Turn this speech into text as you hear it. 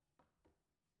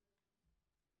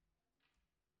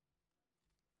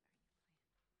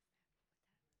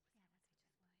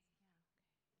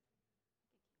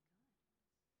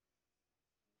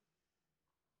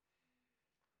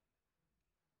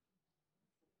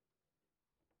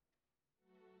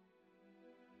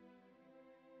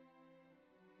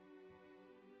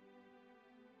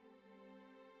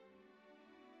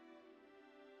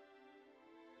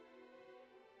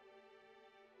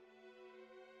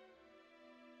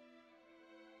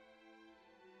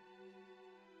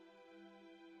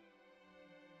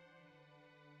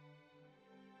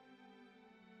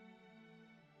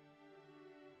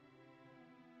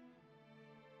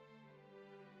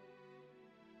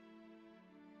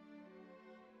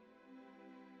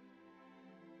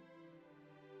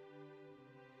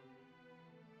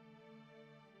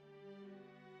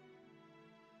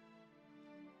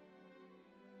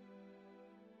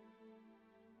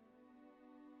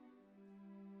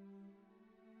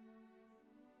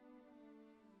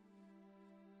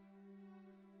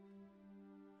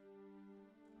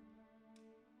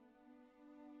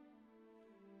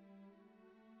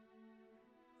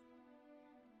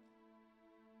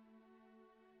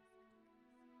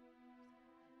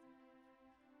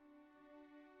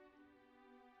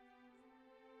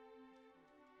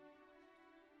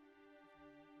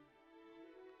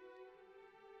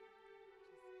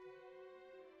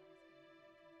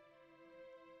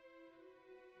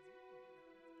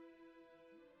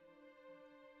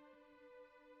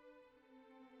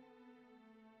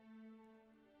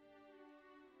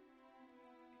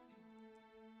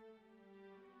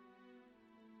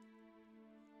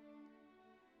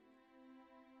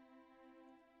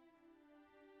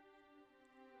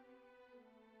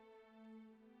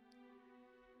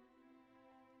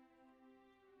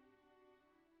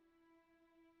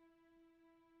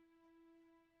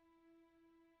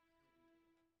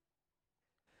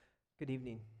Good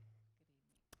evening.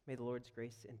 May the Lord's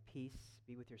grace and peace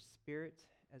be with your spirit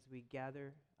as we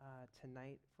gather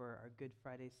tonight for our Good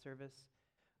Friday service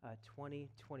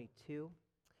 2022.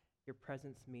 Your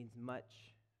presence means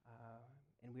much,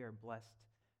 and we are blessed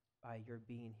by your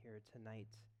being here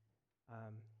tonight.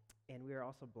 And we are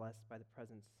also blessed by the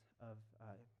presence of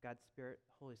God's Spirit,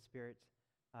 Holy Spirit,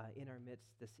 in our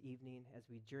midst this evening as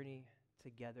we journey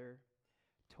together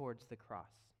towards the cross.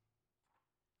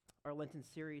 Our Lenten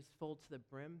series, Full to the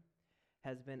Brim,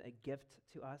 has been a gift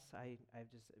to us. I've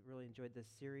just really enjoyed this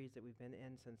series that we've been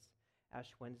in since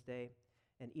Ash Wednesday.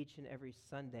 And each and every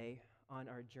Sunday on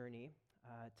our journey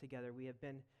together, we have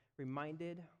been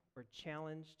reminded or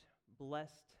challenged,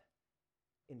 blessed,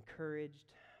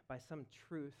 encouraged by some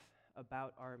truth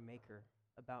about our Maker,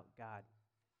 about God.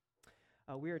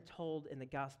 We are told in the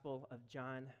Gospel of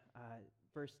John,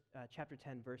 chapter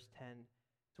 10, verse 10,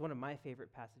 it's one of my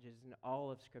favorite passages in all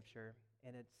of Scripture,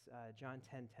 and it's John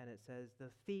 10:10. It says, "The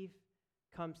thief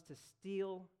comes to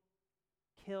steal,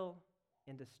 kill,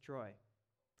 and destroy.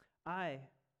 I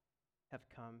have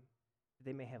come that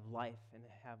they may have life and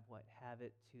have what? Have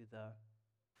it to the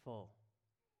full.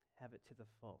 Have it to the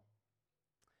full."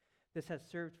 This has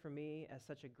served for me as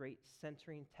such a great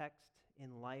centering text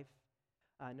in life.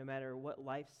 No matter what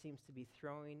life seems to be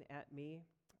throwing at me,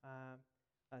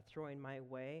 throwing my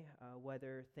way,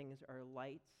 whether things are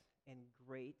light and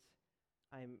great,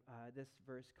 this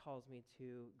verse calls me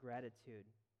to gratitude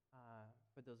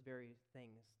for those very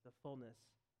things, the fullness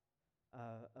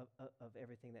of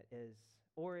everything that is.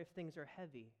 Or if things are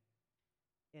heavy,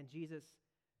 and Jesus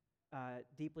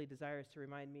deeply desires to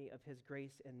remind me of his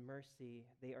grace and mercy,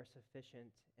 they are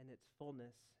sufficient in its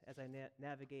fullness as I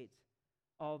navigate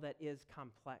all that is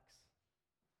complex.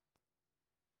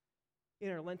 In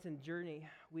our Lenten journey,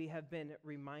 we have been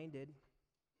reminded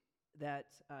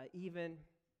that even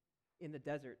in the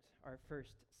desert, our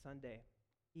first Sunday,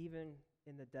 even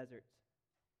in the desert,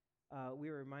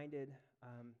 we were reminded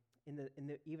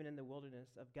even in the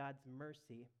wilderness of God's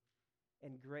mercy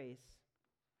and grace.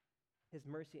 His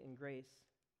mercy and grace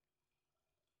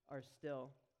are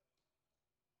still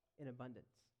in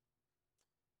abundance.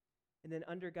 And then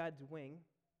under God's wing,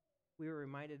 we were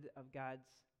reminded of God's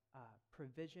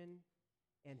provision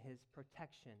and his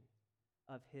protection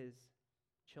of his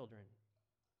children.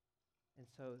 And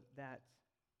so that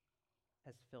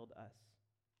has filled us.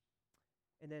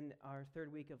 And then our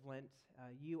third week of Lent,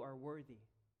 you are worthy.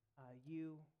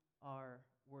 You are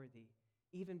worthy.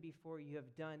 Even before you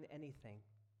have done anything,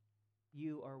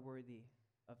 you are worthy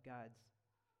of God's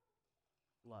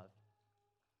love.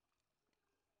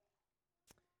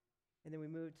 And then we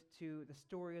moved to the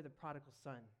story of the prodigal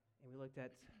son, and we looked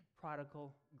at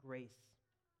prodigal grace.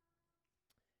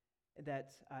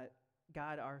 That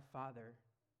God our Father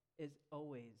is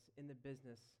always in the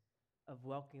business of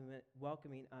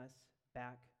welcoming us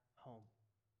back home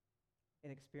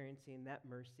and experiencing that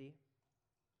mercy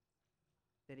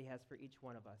that he has for each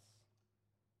one of us.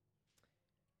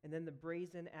 And then the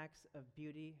brazen acts of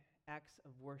beauty, acts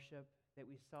of worship that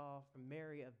we saw from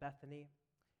Mary of Bethany,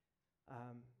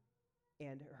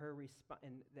 and her response,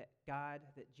 and that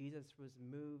Jesus was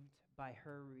moved by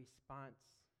her response,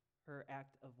 her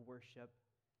act of worship,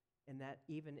 and that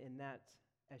even in that,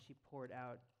 as she poured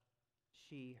out,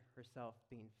 she herself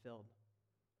being filled.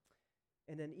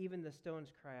 And then even the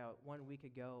stones cry out 1 week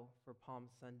ago for Palm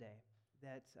Sunday,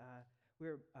 that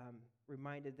we're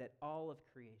reminded that all of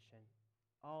creation,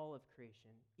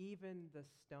 even the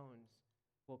stones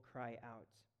will cry out,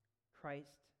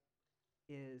 Christ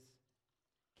is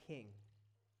King.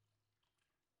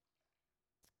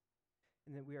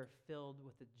 And that we are filled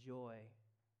with the joy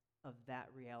of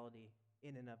that reality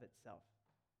in and of itself.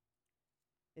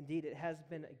 Indeed, it has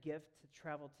been a gift to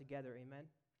travel together, amen?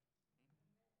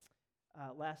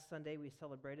 Last Sunday, we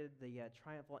celebrated the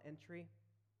triumphal entry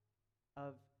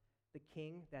of the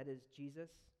King, that is Jesus,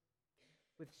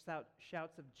 with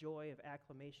shouts of joy, of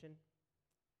acclamation.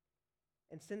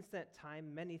 And since that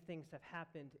time, many things have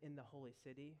happened in the holy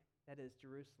city, that is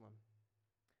Jerusalem.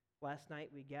 Last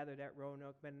night, we gathered at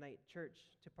Roanoke Mennonite Church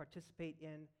to participate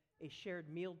in a shared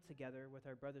meal together with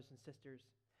our brothers and sisters,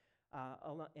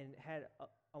 and had,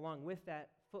 along with that,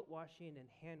 foot washing and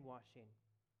hand washing,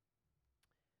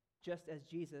 just as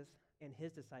Jesus and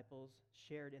his disciples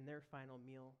shared in their final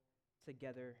meal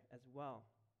together as well.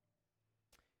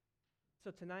 So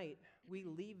tonight, we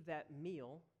leave that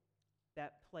meal,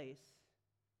 that place,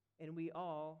 and we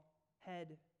all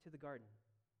head to the garden.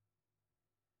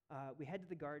 We head to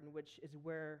the garden, which is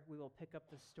where we will pick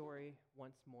up the story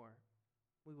once more.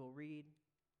 We will read,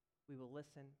 we will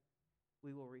listen,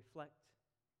 we will reflect,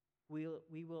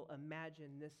 We will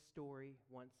imagine this story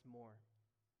once more.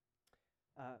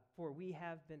 For we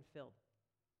have been filled.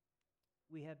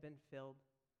 We have been filled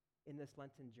in this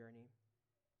Lenten journey.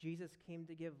 Jesus came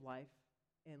to give life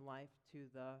and life to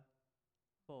the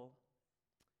full.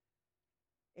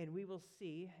 And we will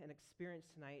see and experience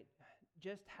tonight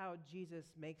just how Jesus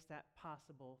makes that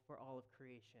possible for all of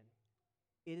creation.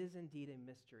 It is indeed a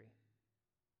mystery.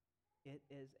 It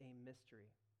is a mystery.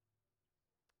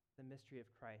 The mystery of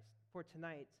Christ. For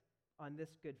tonight, on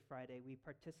this Good Friday, we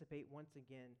participate once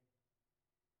again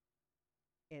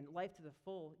in life to the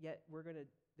full, yet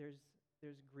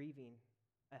there's grieving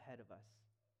ahead of us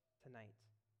tonight.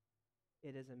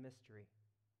 It is a mystery.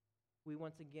 We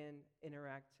once again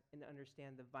interact and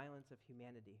understand the violence of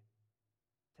humanity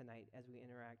tonight as we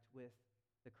interact with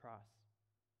the cross.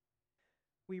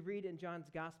 We read in John's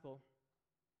Gospel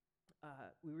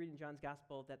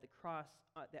that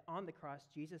that on the cross,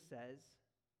 Jesus says,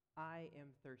 "I am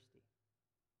thirsty.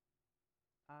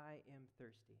 I am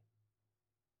thirsty."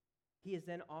 He is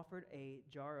then offered a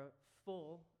jar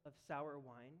full of sour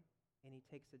wine, and he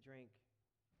takes a drink,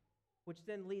 which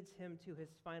then leads him to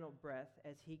his final breath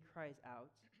as he cries out,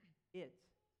 "It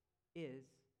is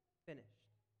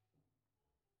finished.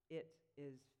 It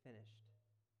is finished."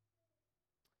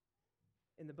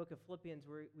 In the book of Philippians,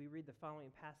 where we read the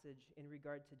following passage in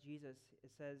regard to Jesus,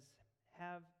 it says,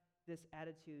 "Have this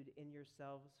attitude in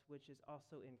yourselves, which is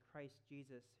also in Christ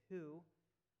Jesus, who,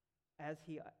 as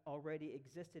he already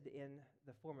existed in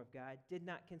the form of God, did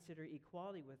not consider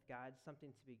equality with God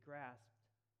something to be grasped,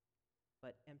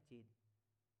 but emptied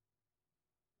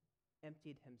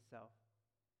himself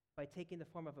by taking the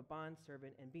form of a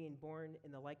bondservant and being born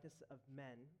in the likeness of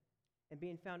men, and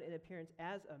being found in appearance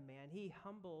as a man, he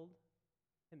humbled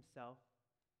himself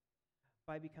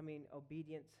by becoming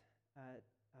obedient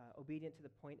to the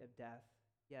point of death,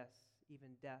 yes,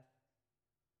 even death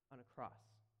on a cross."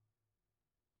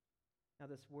 Now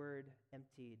this word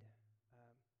emptied,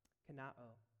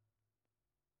 kanao,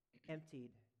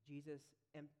 emptied, Jesus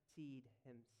emptied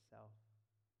himself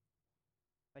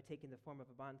by taking the form of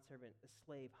a bondservant, a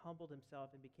slave, humbled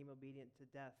himself and became obedient to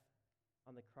death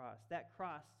on the cross.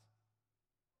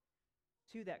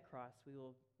 To that cross, we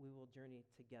will journey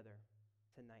together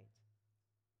tonight.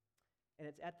 And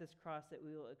it's at this cross that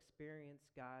we will experience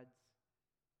God's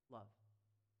love.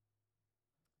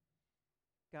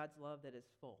 God's love that is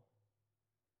full.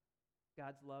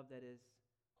 God's love that is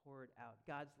poured out.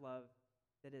 God's love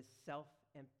that is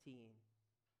self-emptying.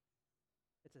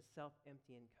 It's a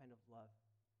self-emptying kind of love.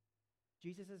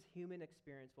 Jesus' human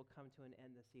experience will come to an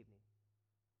end this evening.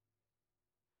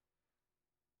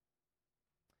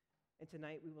 And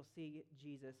tonight we will see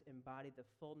Jesus embody the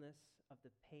fullness of the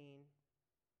pain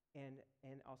and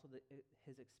also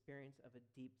his experience of a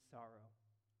deep sorrow.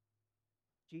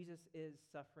 Jesus is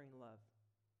suffering love.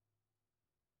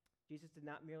 Jesus did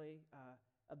not merely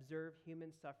observe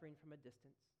human suffering from a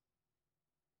distance,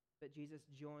 but Jesus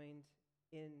joined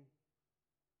in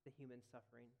the human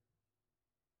suffering.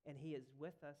 And he is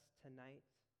with us tonight,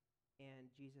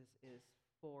 and Jesus is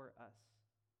for us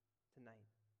tonight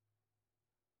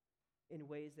in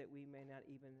ways that we may not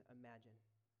even imagine.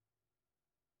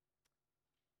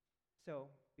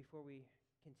 So, before we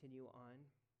continue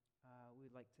on,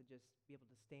 we'd like to just be able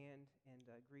to stand and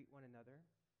greet one another.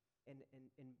 And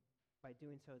by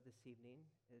doing so this evening,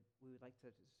 we would like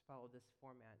to just follow this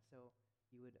format. So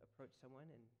you would approach someone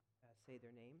and say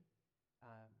their name.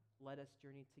 Let us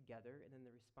journey together, and then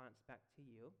the response back to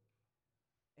you.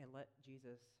 And let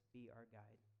Jesus be our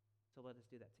guide. So let us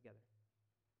do that together.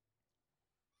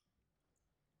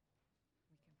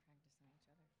 We can practice on each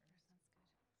other first.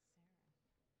 Sounds good.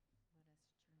 Sarah, let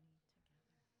us journey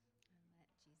together and let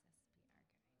Jesus be our guide. I'll probably forget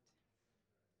it.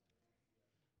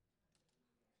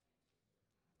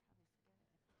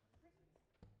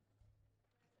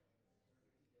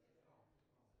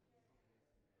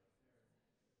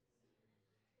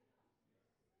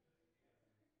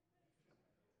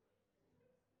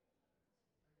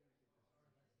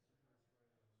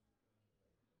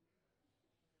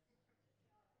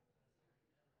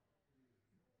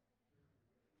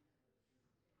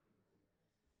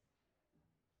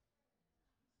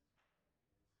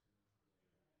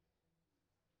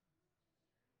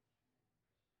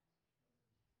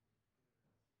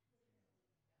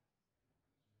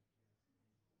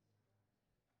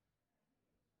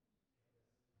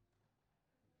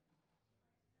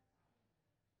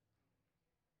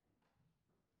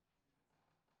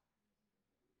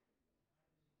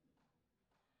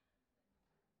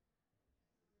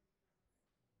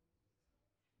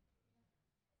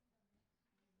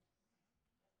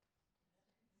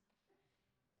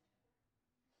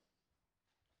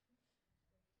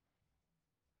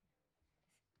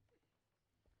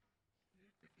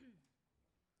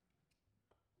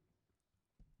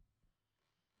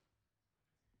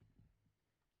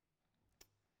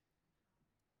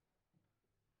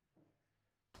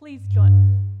 Please join.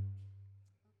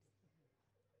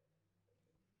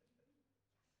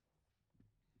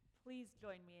 Please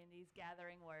join me in these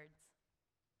gathering words.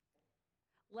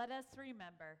 Let us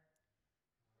remember.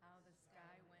 How the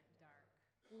sky went dark,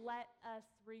 Let us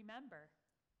remember.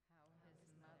 how his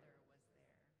mother was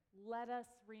there, Let us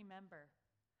remember.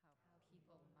 how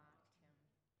people mocked him,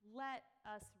 Let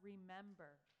us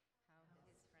remember. how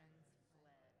his friends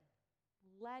fled,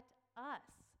 Let us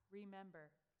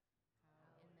remember.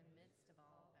 how in the midst of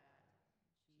all that,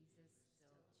 Jesus still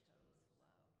chose love.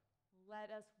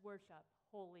 Let us worship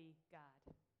holy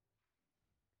God.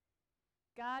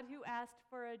 God who asked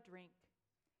for a drink.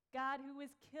 God who was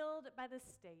killed by the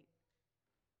state.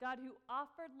 God who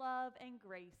offered love and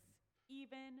grace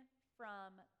even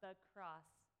from the cross.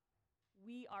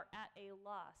 We are at a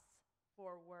loss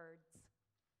for words.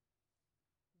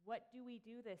 What do we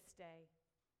do this day?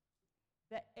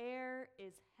 The air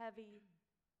is heavy.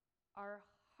 Our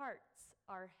hearts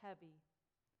are heavy.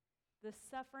 The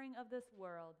suffering of this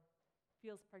world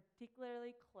feels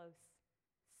particularly close,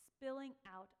 spilling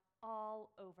out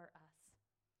all over us.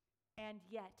 And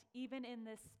yet, even in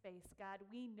this space, God,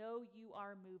 we know you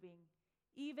are moving.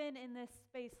 Even in this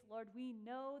space, Lord, we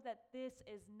know that this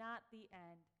is not the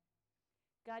end.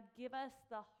 God, give us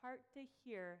the heart to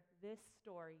hear this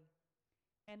story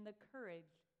and the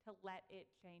courage to let it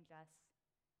change us.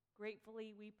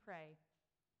 Gratefully we pray.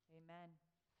 Amen.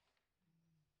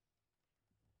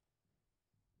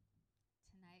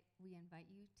 Tonight, we invite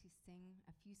you to sing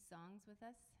a few songs with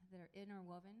us that are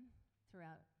interwoven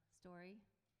throughout story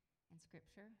and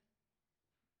scripture.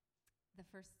 The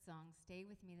first song, Stay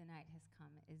With Me, The Night Has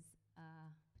Come, is a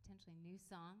potentially new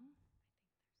song.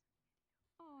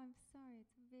 Oh, I'm sorry,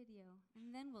 it's a video.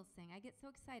 And then we'll sing. I get so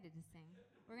excited to sing.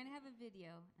 We're going to have a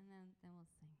video, and then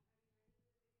we'll sing.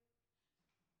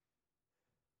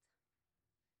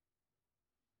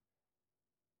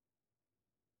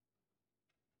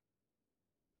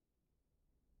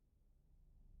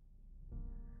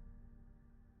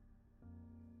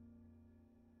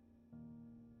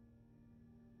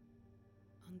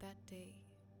 On that day,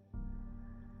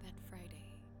 that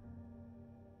Friday,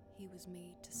 he was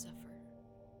made to suffer,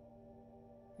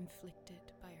 inflicted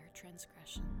by our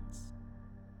transgressions,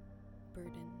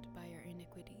 burdened by our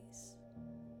iniquities,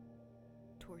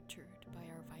 tortured by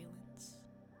our violence,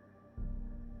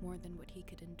 more than what he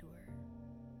could endure,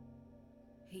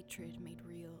 hatred made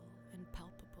real and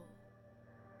palpable,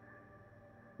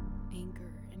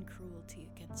 anger and cruelty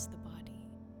against the body,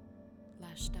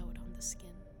 lashed out on the skin,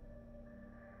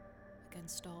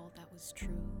 against all that was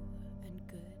true and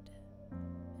good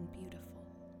and beautiful.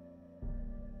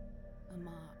 A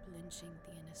mob lynching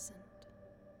the innocent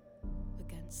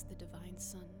against the divine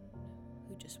Son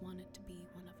who just wanted to be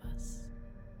one of us.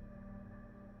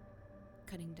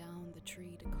 Cutting down the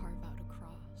tree to carve out a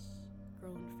cross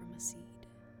grown from a seed,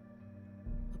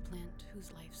 a plant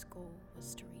whose life's goal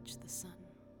was to reach the sun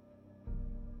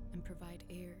and provide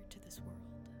air to this world,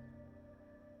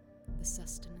 the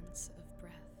sustenance of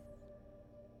breath.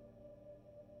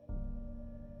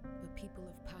 But people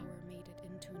of power made it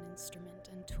into an instrument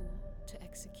and tool to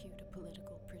execute a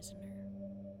political prisoner.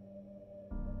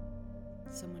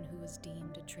 Someone who was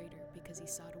deemed a traitor because he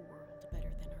sought a world better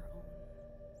than our own.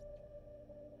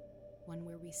 One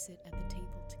where we sit at the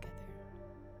table together,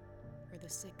 where the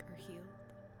sick are healed,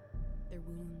 their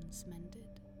wounds mended,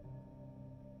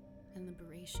 and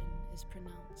liberation is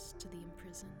pronounced to the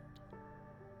imprisoned,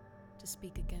 to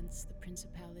speak against the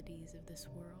principalities of this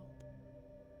world,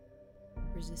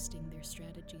 resisting their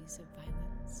strategies of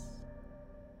violence,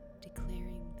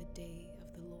 declaring the day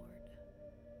of the Lord.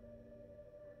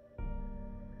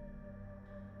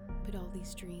 But all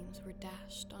these dreams were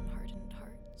dashed on hardened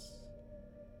hearts,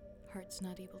 hearts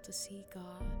not able to see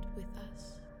God with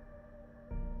us,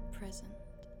 present,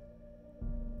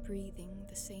 breathing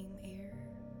the same air,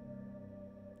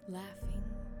 laughing,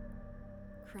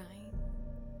 crying,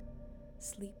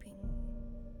 sleeping,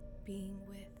 being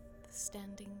with,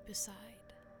 standing beside,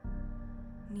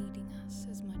 needing us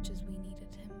as much as we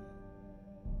needed him.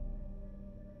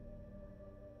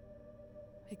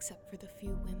 Except for the few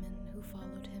women who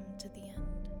followed him to the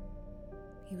end.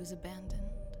 He was abandoned,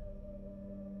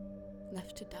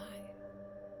 left to die,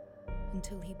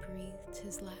 until he breathed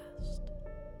his last,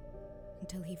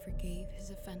 until he forgave his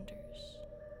offenders,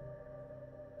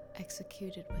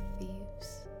 executed with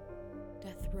thieves,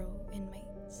 death row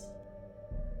inmates,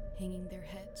 hanging their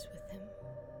heads with him,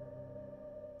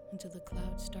 until the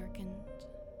clouds darkened,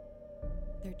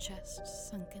 their chests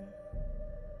sunken,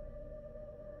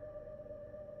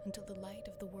 until the light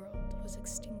of the world was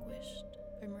extinguished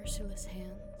by merciless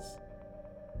hands,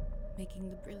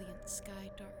 making the brilliant sky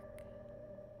dark,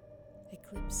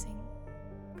 eclipsing,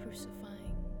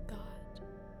 crucifying God,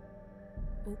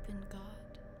 open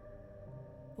God,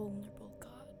 vulnerable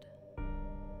God,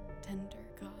 tender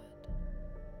God,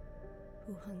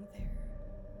 who hung there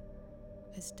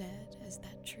as dead as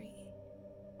that tree.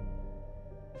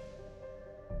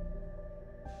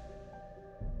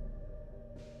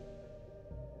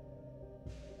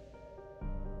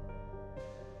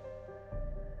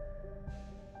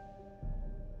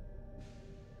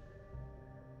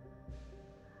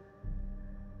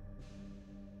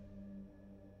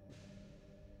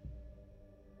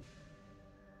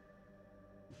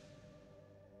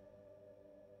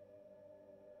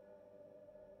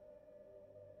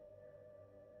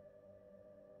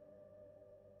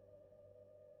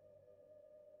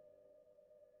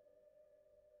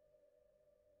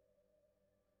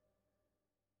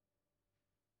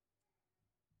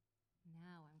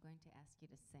 Now I'm going to ask you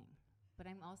to sing, but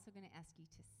I'm also going to ask you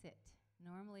to sit.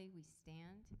 Normally we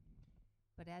stand,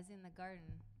 but as in the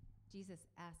garden, Jesus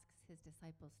asks his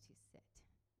disciples to sit.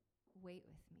 Wait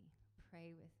with me,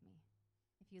 pray with me.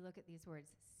 If you look at these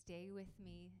words, stay with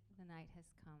me, the night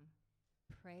has come.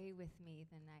 Pray with me,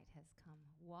 the night has come.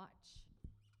 Watch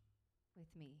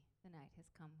with me, the night has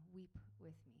come. Weep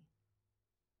with me.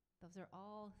 Those are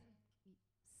all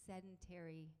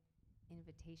sedentary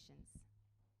invitations,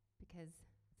 because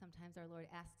sometimes our Lord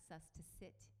asks us to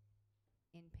sit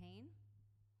in pain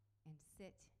and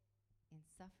sit in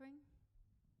suffering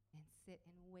and sit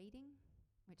in waiting,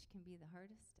 which can be the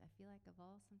hardest, I feel like, of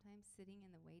all, sometimes sitting in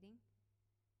the waiting.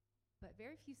 But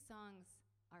very few songs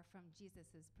are from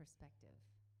Jesus' perspective.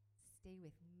 Stay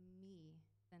with me,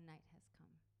 the night has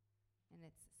come. And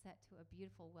it's set to a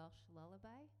beautiful Welsh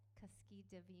lullaby, Cysgu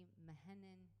Dyfi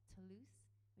Mehenen Toulouse,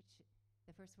 which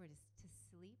the first word is to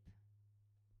sleep,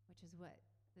 which is what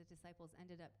the disciples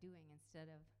ended up doing instead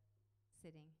of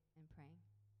sitting and praying.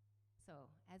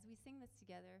 So as we sing this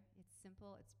together, it's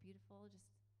simple, it's beautiful.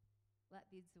 Just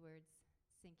let these words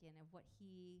sink in of what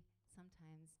he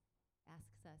sometimes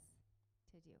asks us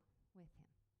to do with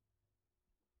him.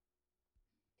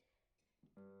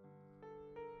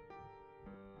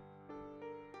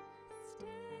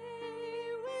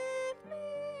 Stay with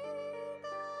me,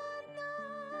 the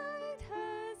night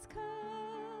has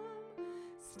come.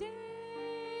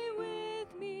 Stay with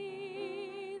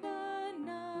me, the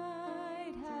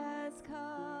night has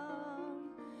come.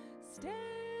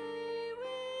 Stay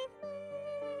with me,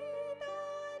 the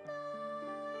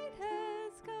night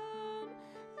has come,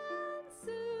 and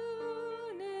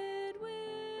soon it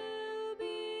will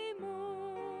be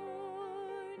morning,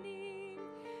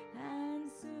 and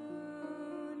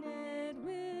soon it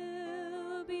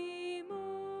will be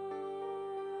morning.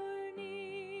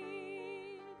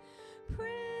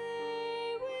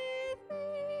 Pray with me,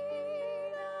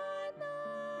 the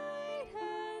night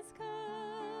has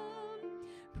come.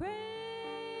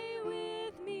 Pray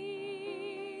with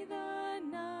me, the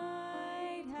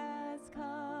night has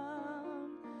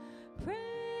come.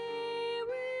 Pray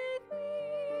with me,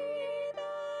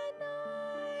 the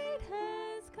night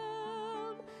has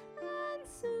come, and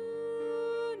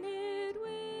soon it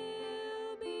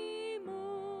will be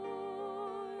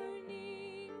morning,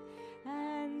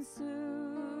 and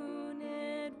soon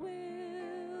it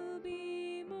will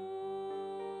be morning.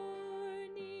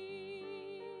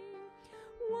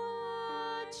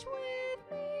 Watch with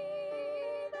me,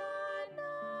 the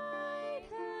night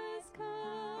has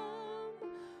come.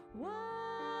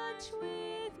 Watch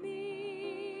with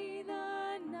me,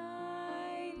 the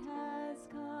night has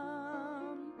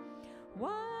come.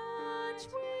 Watch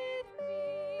with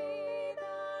me,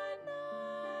 the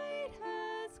night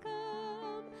has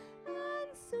come, and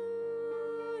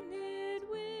soon it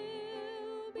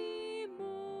will be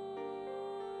morning,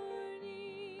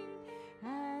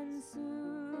 and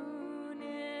soon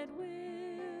it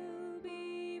will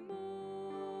be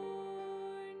morning.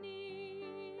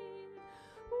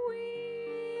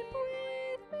 Weep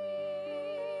with me,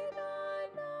 the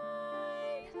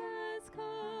night has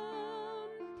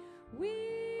come.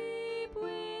 Weep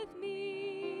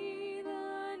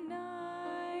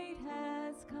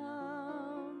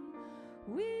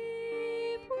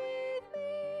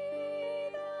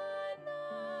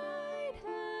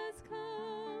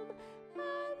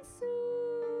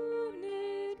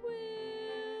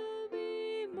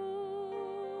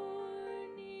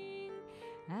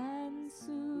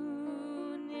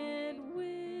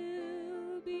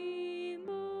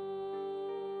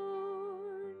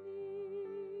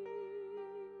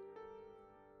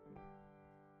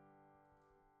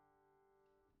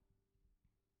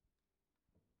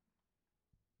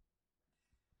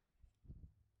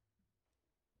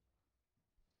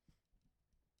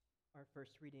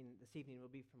first reading this evening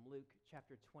will be from Luke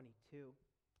chapter 22,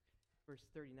 verse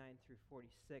 39 through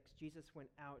 46. Jesus went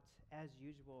out, as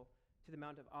usual, to the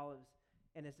Mount of Olives,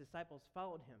 and his disciples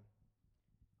followed him.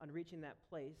 On reaching that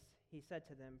place, he said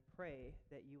to them, "Pray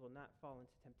that you will not fall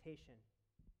into temptation."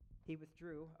 He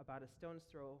withdrew about a stone's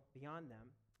throw beyond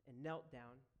them and knelt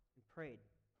down and prayed,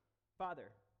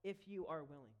 "Father, if you are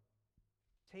willing,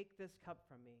 take this cup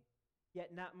from me,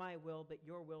 yet not my will, but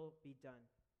your will be done."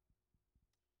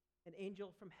 An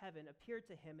angel from heaven appeared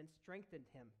to him and strengthened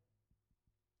him.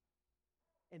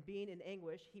 And being in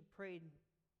anguish, he prayed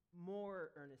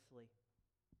more earnestly.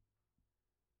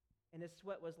 And his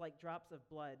sweat was like drops of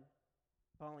blood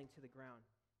falling to the ground.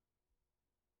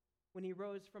 When he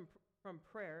rose from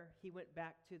prayer, he went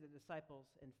back to the disciples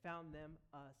and found them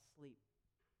asleep.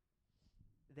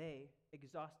 They,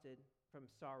 exhausted from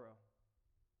sorrow.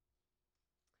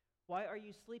 "Why are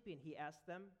you sleeping?" he asked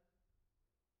them.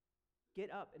 "Get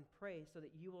up and pray so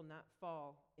that you will not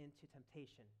fall into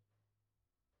temptation."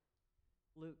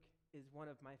 Luke is one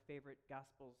of my favorite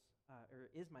gospels, or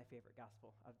is my favorite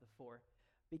gospel of the four,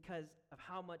 because of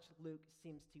how much Luke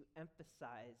seems to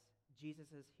emphasize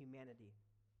Jesus' humanity.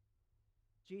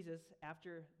 Jesus,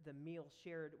 after the meal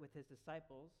shared with his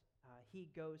disciples, he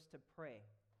goes to pray.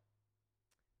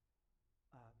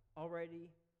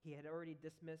 He had already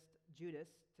dismissed Judas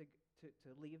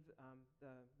to leave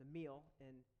the meal,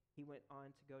 and he went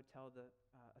on to go tell the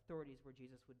authorities where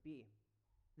Jesus would be.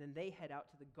 Then they head out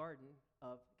to the Garden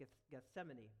of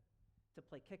Gethsemane to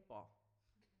play kickball,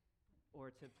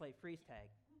 or to play freeze tag,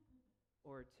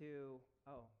 or to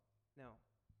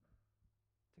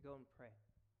go and pray.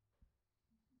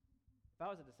 If I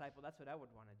was a disciple, that's what I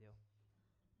would want to do.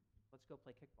 Let's go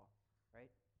play kickball,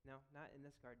 right? No, not in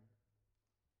this garden.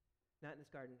 Not in this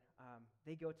garden.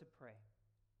 They go to pray.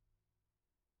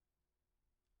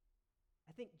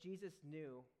 I think Jesus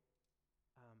knew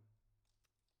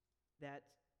that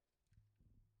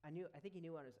I think he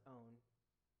knew on his own,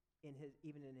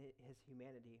 even in his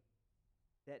humanity,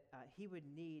 that he would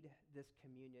need this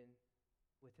communion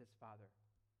with his Father.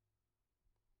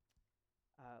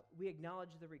 We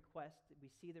acknowledge the request. We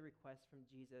see the request from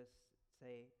Jesus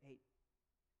say, "Hey,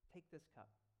 take this cup.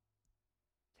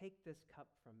 Take this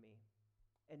cup from me."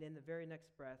 And in the very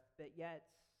next breath, "But yet,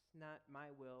 not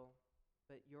my will,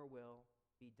 but your will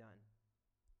be done."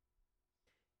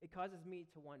 It causes me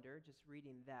to wonder, just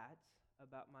reading that,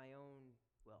 about my own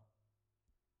will.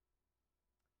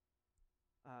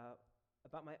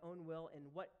 About my own will,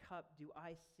 and what cup do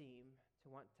I seem to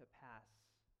want to pass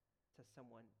to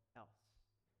someone else?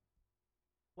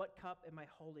 What cup am I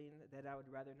holding that I would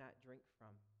rather not drink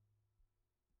from?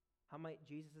 How might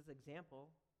Jesus'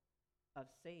 example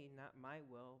of saying, "Not my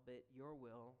will, but your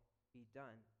will be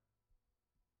done,"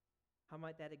 how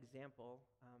might that example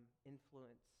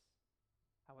influence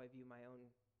how I view my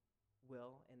own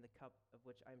will and the cup of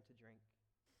which I'm to drink?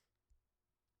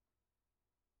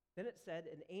 Then it said,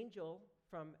 an angel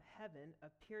from heaven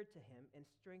appeared to him and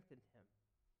strengthened him.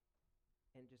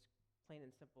 And just plain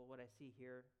and simple, what I see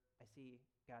here, I see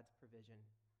God's provision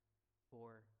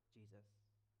for Jesus.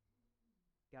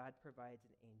 God provides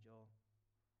an angel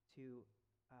to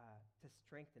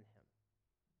strengthen him.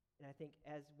 And I think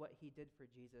as what he did for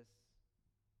Jesus,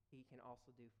 he can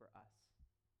also do for us,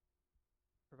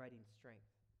 providing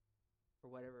strength for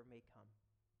whatever may come.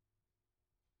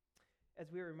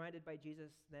 As we were reminded by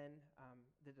Jesus then,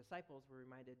 the disciples were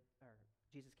reminded, or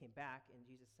Jesus came back, and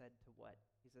Jesus said to what?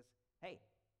 He says, "Hey,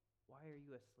 why are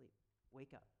you asleep?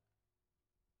 Wake up.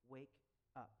 Wake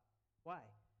up."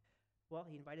 Why? Well,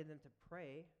 he invited them to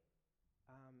pray,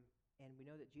 and we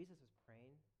know that Jesus was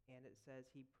praying, and it says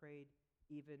he prayed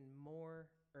even more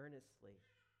earnestly.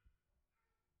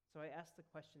 So I ask the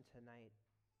question tonight,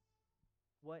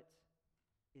 what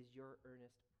is your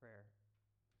earnest prayer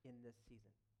in this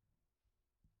season?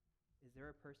 Is there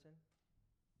a person?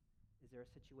 Is there a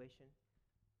situation?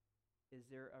 Is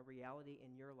there a reality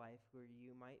in your life where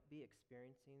you might be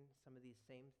experiencing some of these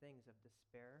same things of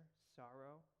despair,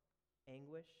 sorrow,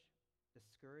 anguish,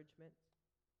 discouragement?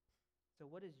 So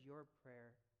what is your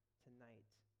prayer tonight?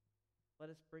 Let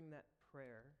us bring that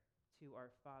prayer to our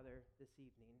Father this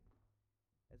evening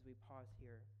as we pause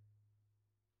here.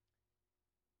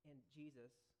 And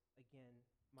Jesus, again,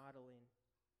 modeling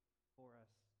for us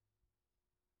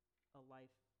a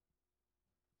life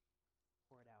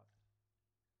poured out.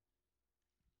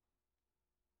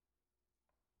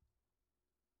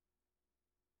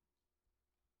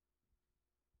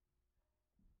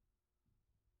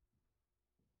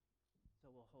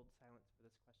 So we'll hold silence for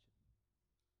this question.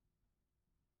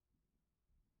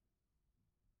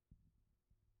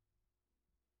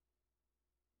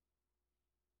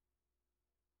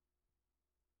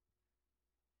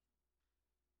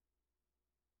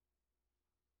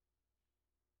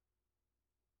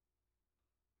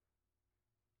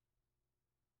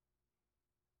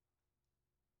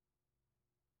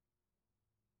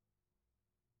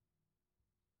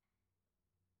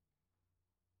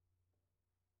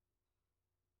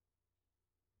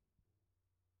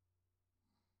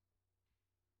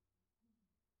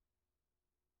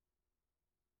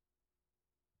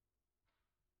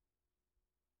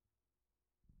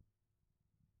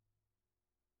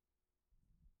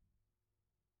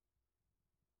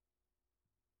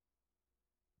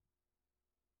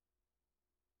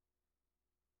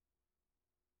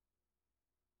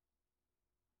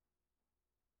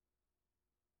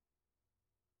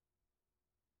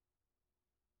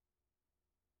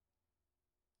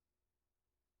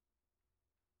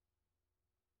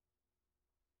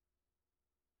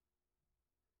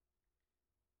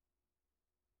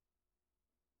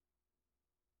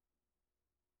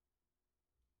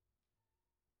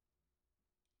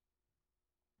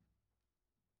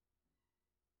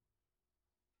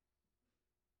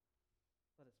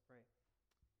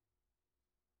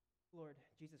 Lord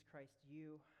Jesus Christ,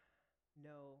 you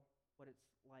know what it's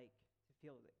like to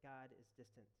feel that God is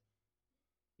distant.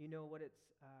 You know what it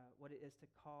is to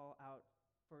call out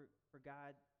for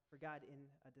God in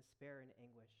despair and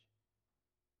anguish.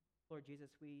 Lord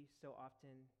Jesus, we so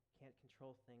often can't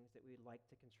control things that we'd like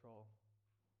to control,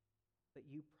 but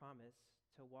you promise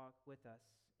to walk with us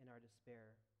in our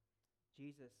despair.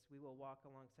 Jesus, we will walk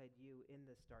alongside you in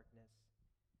this darkness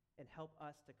and help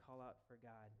us to call out for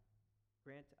God.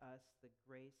 Grant us the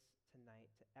grace tonight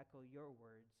to echo your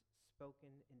words spoken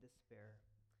in despair.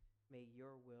 May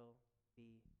your will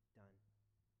be done.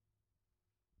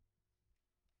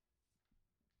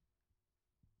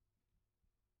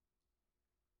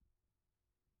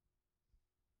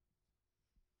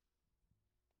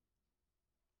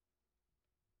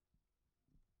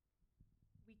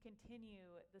 We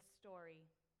continue the story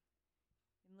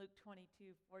in Luke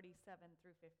 22:47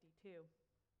 through 52.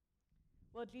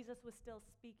 While Jesus was still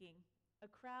speaking, a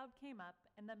crowd came up,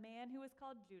 and the man who was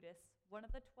called Judas, one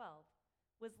of the 12,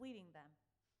 was leading them.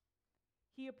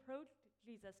 He approached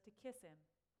Jesus to kiss him,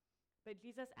 but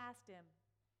Jesus asked him,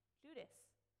 "Judas,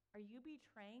 are you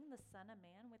betraying the Son of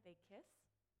Man with a kiss?"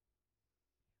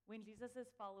 When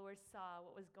Jesus' followers saw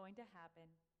what was going to happen,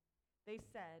 they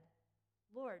said,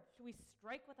 "Lord, should we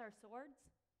strike with our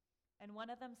swords?" And one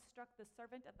of them struck the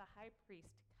servant of the high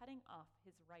priest, cutting off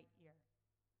his right ear.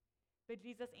 But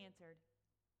Jesus answered,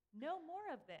 "No more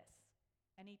of this."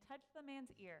 And he touched the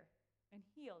man's ear and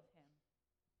healed him.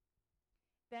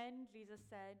 Then Jesus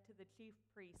said to the chief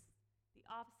priests, the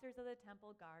officers of the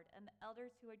temple guard, and the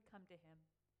elders who had come to him,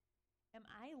 "Am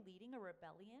I leading a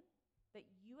rebellion that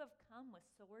you have come with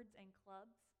swords and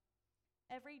clubs?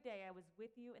 Every day I was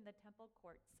with you in the temple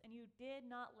courts, and you did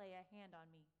not lay a hand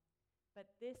on me. But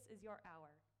this is your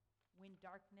hour, when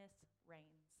darkness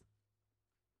reigns."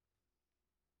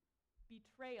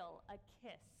 Betrayal, a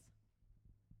kiss.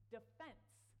 Defense,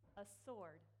 a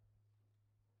sword.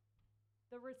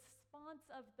 The response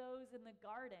of those in the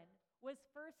garden was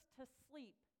first to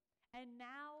sleep, and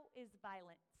now is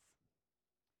violence.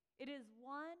 It is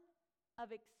one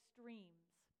of extremes,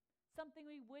 something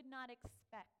we would not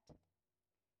expect.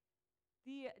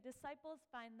 The disciples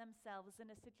find themselves in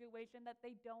a situation that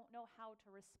they don't know how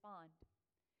to respond.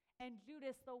 And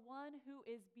Judas, the one who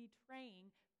is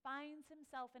betraying, finds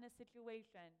himself in a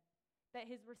situation that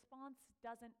his response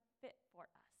doesn't fit for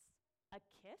us. A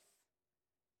kiss?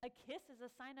 A kiss is a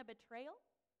sign of betrayal?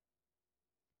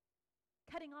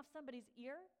 Cutting off somebody's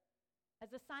ear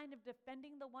as a sign of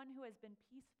defending the one who has been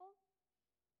peaceful?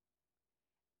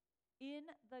 In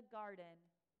the garden,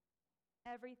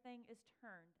 everything is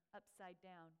turned upside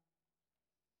down.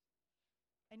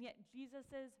 And yet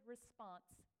Jesus'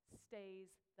 response stays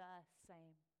the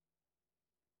same.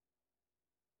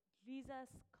 Jesus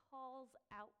calls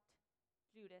out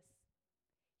Judas.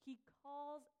 He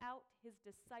calls out his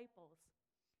disciples.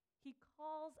 He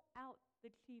calls out the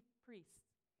chief priests.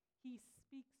 He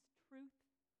speaks truth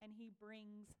and he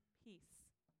brings peace.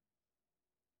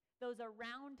 Those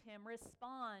around him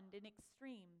respond in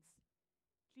extremes.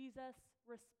 Jesus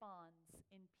responds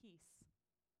in peace.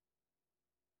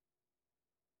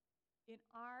 In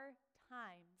our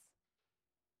times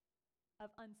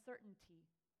of uncertainty,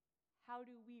 how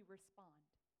do we respond?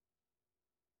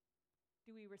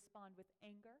 Do we respond with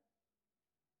anger,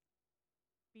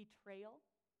 betrayal,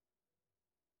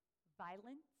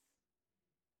 violence,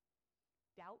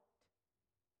 doubt,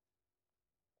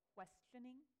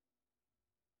 questioning?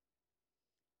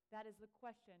 That is the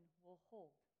question we'll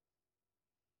hold.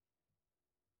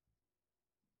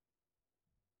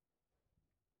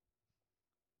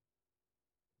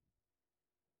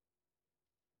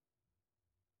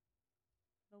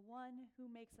 The one who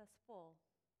makes us full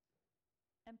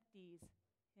empties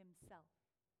himself.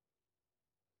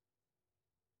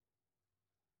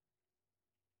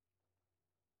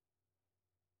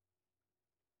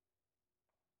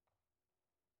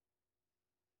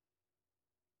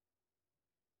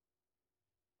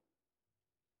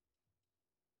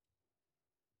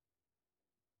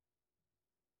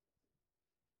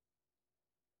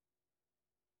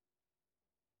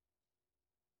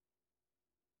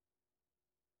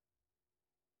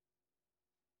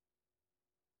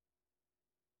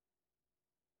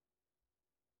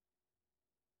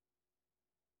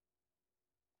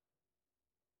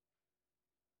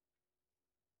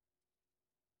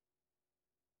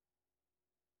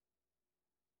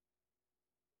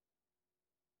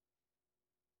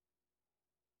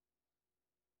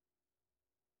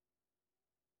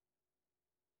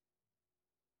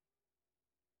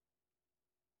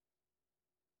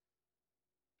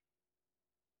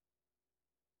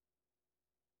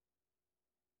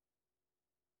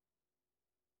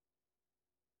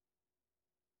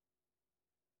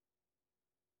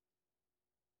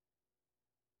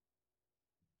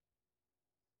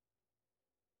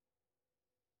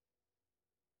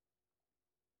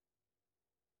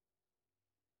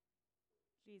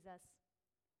 Jesus,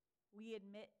 we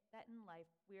admit that in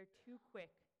life we are too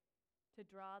quick to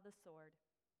draw the sword,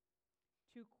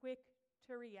 too quick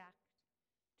to react,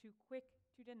 too quick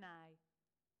to deny,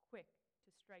 quick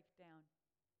to strike down.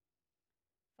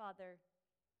 Father,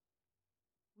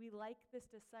 we like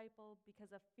this disciple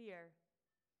because of fear,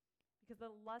 because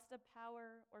of the lust of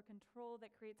power or control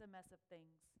that creates a mess of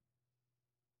things.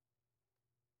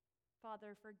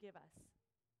 Father, forgive us.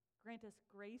 Grant us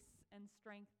grace and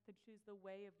strength to choose the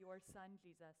way of your Son,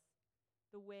 Jesus,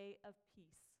 the way of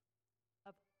peace,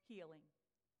 of healing,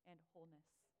 and wholeness.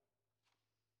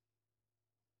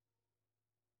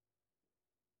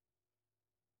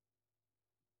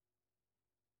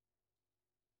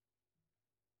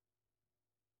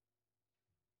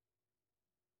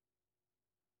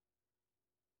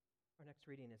 Our next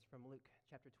reading is from Luke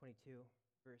chapter 22,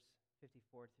 verse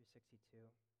 54 through 62.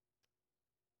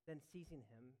 Then seizing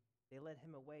him, they led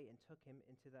him away and took him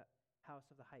into the house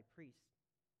of the high priest.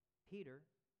 Peter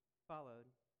followed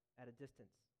at a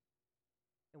distance.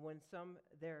 And when some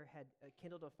there had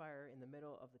kindled a fire in the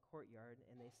middle of the courtyard,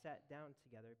 and they sat down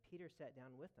together, Peter sat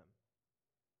down with them.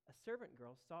 A servant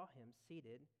girl saw him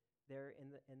seated there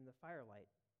in the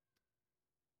firelight.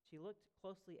 She looked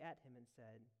closely at him and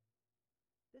said,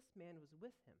 "This man was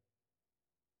with him."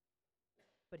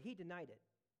 But he denied it.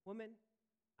 "Woman,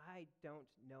 I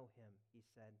don't know him," he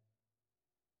said.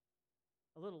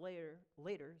 A little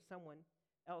later, someone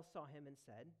else saw him and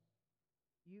said,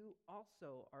 "You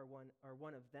also are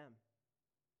one of them."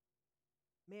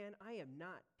 "Man, I am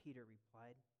not," Peter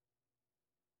replied.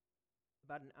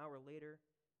 About an hour later,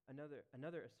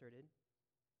 another asserted,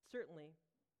 "Certainly,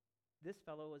 this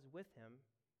fellow was with him,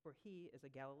 for he is a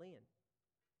Galilean."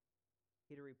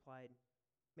 Peter replied,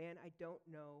 "Man, I don't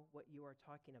know what you are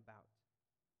talking about."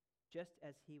 Just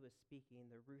as he was speaking,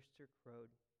 the rooster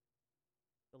crowed.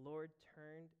 The Lord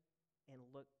turned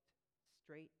and looked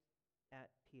straight at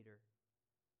Peter.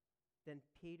 Then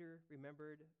Peter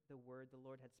remembered the word the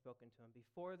Lord had spoken to him.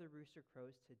 "Before the rooster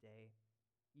crows today,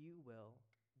 you will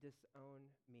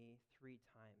disown me 3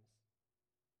 times."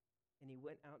 And he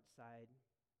went outside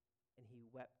and he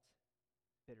wept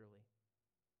bitterly.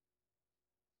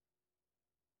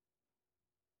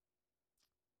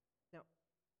 Now,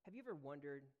 have you ever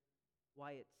wondered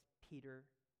why it's Peter,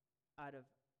 out of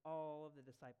all of the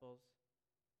disciples,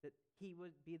 that he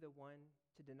would be the one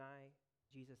to deny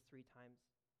Jesus 3 times?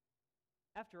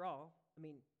 After all,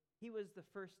 he was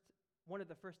one of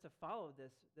the first to follow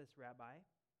this rabbi.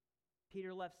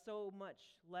 Peter left so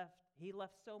much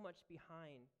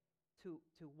behind to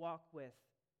walk with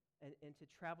and to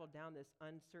travel down this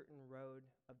uncertain road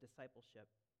of discipleship.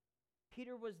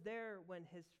 Peter was there when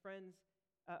his friend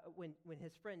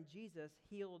Jesus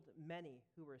healed many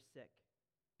who were sick.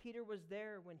 Peter was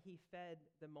there when he fed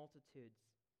the multitudes.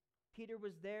 Peter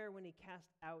was there when he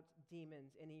cast out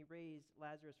demons and he raised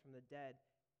Lazarus from the dead.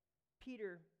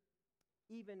 Peter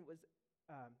even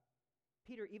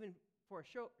for a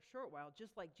short while,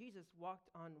 just like Jesus, walked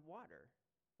on water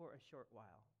for a short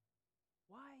while.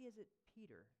 Why is it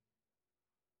Peter?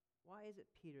 Why is it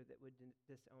Peter that would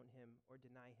disown him or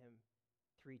deny him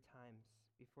 3 times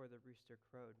before the rooster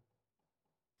crowed?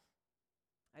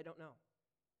 I don't know.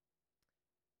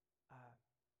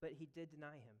 But he did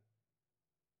deny him.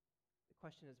 The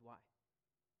question is why?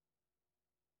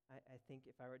 I think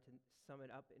if I were to sum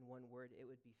it up in one word, it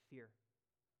would be fear.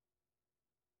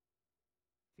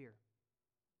 Fear.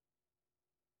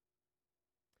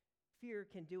 Fear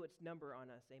can do its number on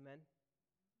us, amen?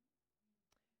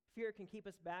 Fear can keep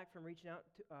us back from reaching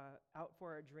out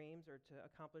for our dreams or to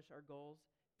accomplish our goals.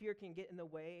 Fear can get in the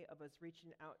way of us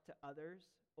reaching out to others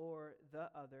or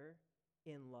the other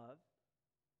in love.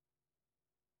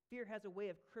 Fear has a way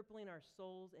of crippling our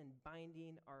souls and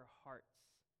binding our hearts.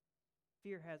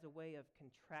 Fear has a way of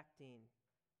contracting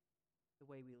the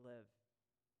way we live.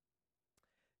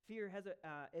 Fear has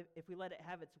if we let it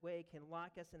have its way, can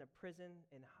lock us in a prison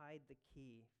and hide the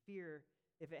key. Fear,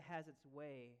 if it has its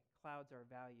way, clouds our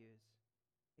values.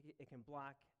 It can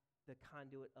block the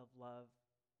conduit of love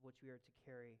which we are to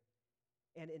carry.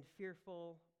 And in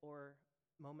fearful or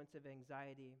moments of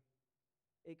anxiety,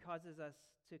 it causes us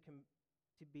to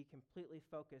be completely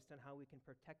focused on how we can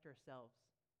protect ourselves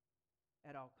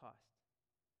at all costs.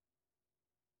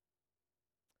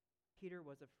 Peter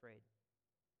was afraid.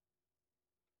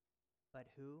 But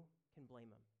who can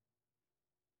blame him?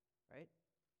 Right?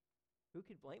 Who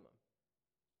could blame him?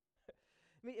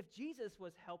 If Jesus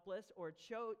was helpless or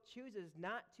chooses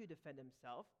not to defend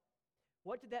himself,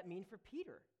 what did that mean for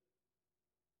Peter?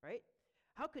 Right?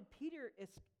 How could Peter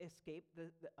escape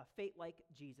a fate like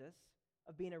Jesus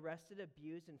of being arrested,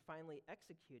 abused, and finally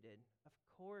executed? Of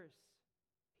course,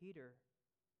 Peter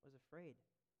was afraid.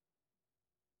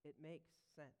 It makes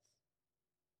sense.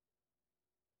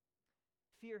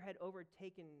 Fear had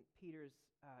overtaken Peter's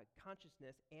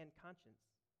consciousness and conscience.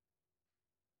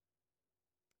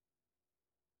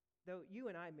 Though you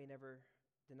and I may never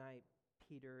deny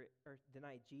Peter or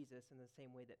deny Jesus in the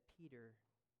same way that Peter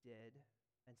did,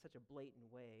 in such a blatant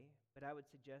way, but I would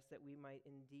suggest that we might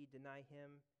indeed deny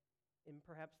him in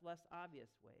perhaps less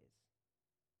obvious ways,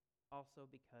 also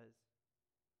because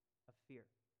of fear.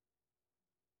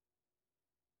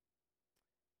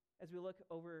 As we look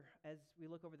over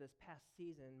this past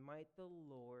season, might the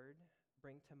Lord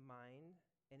bring to mind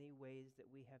any ways that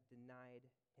we have denied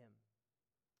him?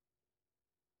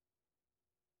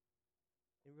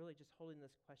 And really just holding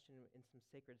this question in some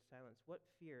sacred silence, what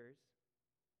fears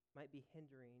might be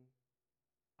hindering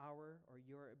our or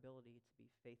your ability to be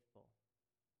faithful?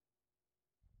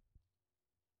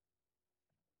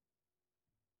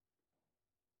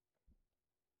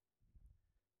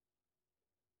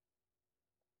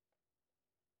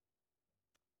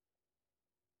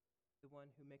 The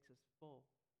one who makes us full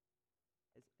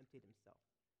has emptied himself.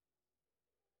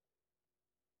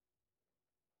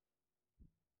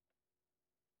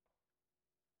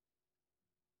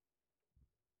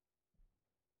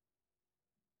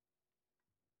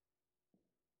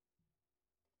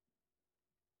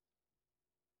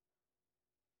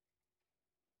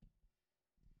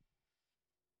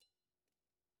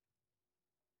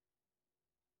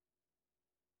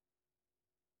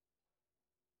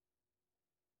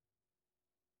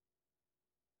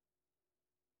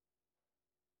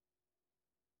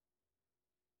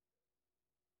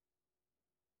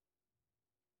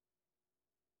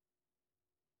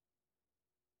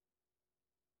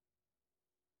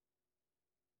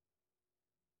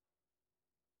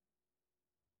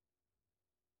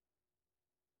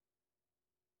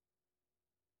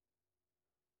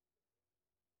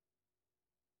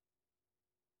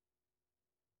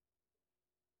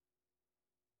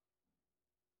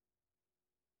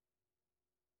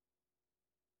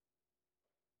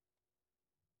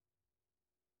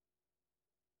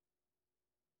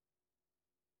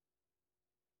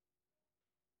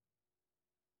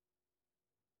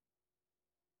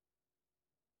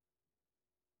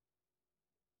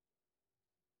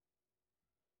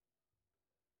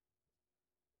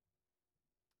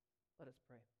 Let us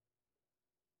pray.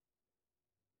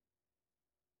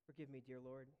 Forgive me, dear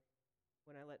Lord,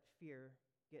 when I let fear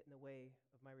get in the way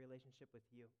of my relationship with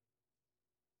you.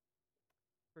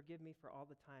 Forgive me for all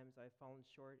the times I've fallen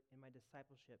short in my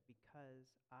discipleship because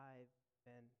I've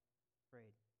been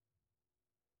afraid.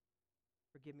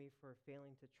 Forgive me for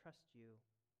failing to trust you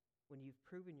when you've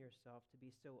proven yourself to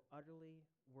be so utterly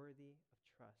worthy of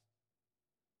trust.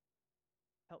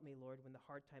 Help me, Lord, when the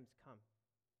hard times come.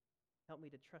 Help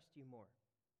me to trust you more.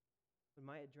 When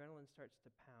my adrenaline starts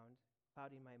to pound,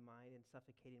 clouding my mind and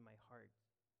suffocating my heart,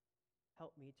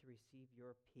 help me to receive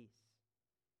your peace.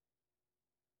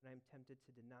 When I'm tempted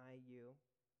to deny you,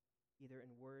 either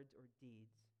in words or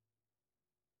deeds,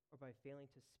 or by failing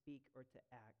to speak or to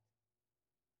act,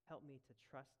 help me to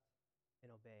trust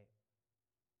and obey.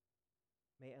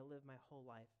 May I live my whole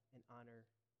life in honor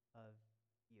of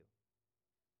you.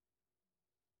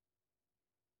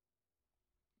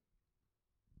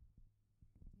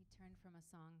 We turn from a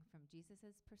song from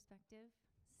Jesus' perspective,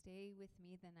 Stay With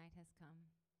Me, the Night Has Come,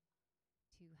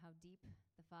 to how deep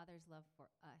the Father's love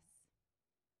for us.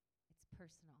 It's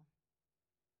personal.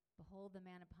 Behold the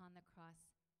man upon the cross,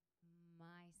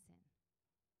 my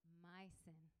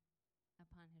sin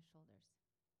upon his shoulders.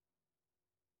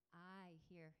 I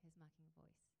hear his mocking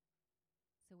voice.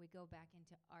 So we go back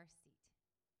into our seat.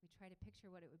 We try to picture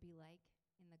what it would be like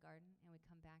in the garden, and we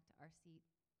come back to our seat,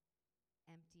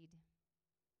 emptied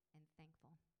and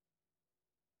thankful.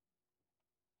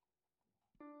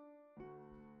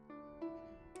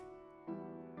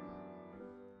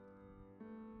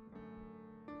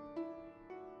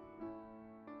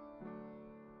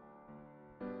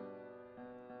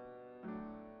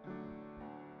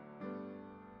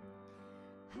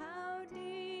 How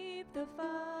deep the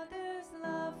Father's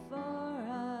love for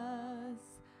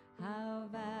us, how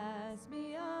vast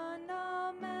beyond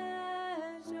all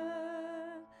measure,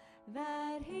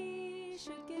 that he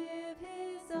should give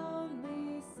his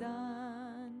only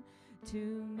Son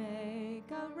to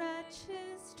make a wretch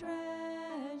his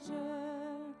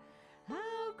treasure.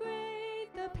 How great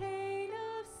the pain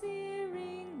of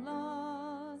searing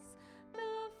loss,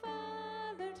 the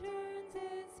Father turns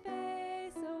his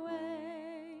face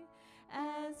away,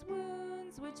 as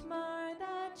wounds which mar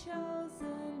that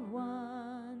chosen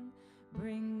one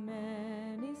bring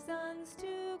many sons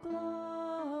to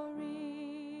glory.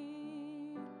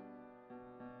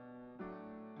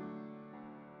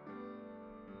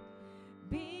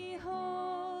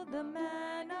 the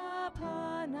man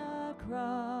upon a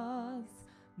cross,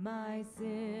 my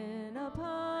sin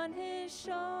upon his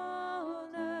shoulders.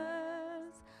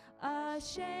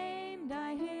 Ashamed,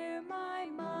 I hear my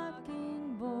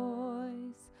mocking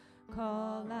voice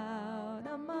call out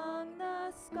among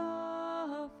the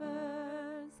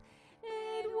scoffers.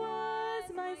 It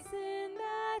was my sin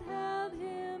that held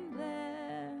him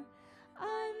there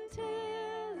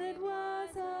until it was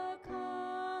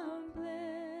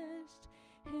accomplished.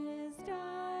 His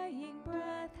dying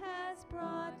breath has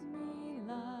brought me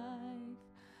life.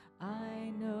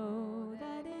 I know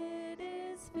that it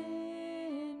is finished.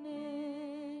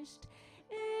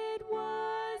 It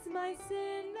was my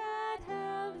sin that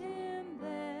held him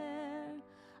there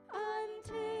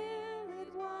until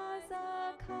it was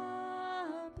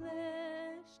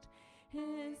accomplished.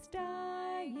 His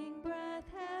dying breath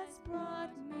has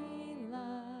brought me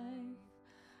life.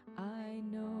 I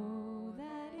know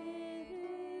that it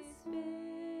is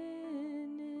finished.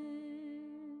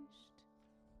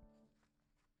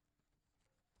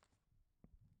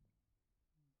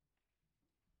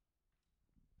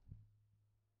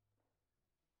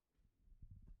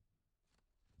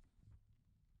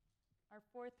 Our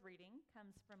fourth reading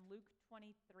comes from Luke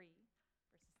 23,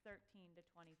 verses 13 to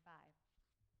 25.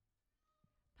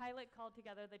 Pilate called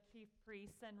together the chief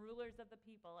priests and rulers of the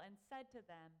people and said to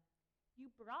them,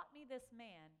 "You brought me this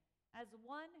man as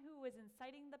one who was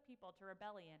inciting the people to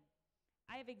rebellion.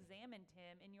 I have examined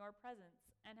him in your presence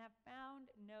and have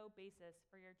found no basis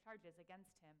for your charges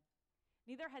against him.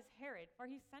 Neither has Herod, for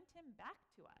he sent him back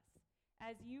to us.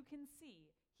 As you can see,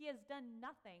 he has done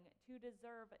nothing to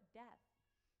deserve death.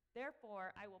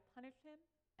 Therefore, I will punish him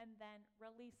and then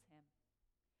release him."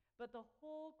 But the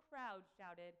whole crowd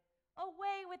shouted,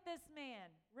 "Away with this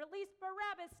man! Release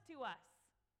Barabbas to us!"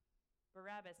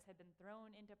 Barabbas had been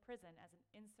thrown into prison as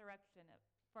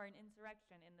for an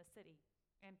insurrection in the city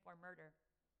and for murder.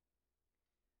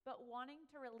 But wanting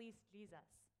to release Jesus,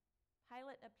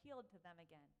 Pilate appealed to them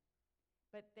again.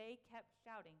 But they kept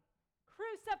shouting,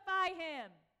 "Crucify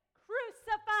him!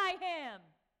 Crucify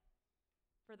him!"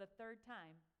 For the third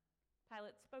time,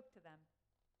 Pilate spoke to them.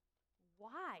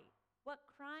 "Why? What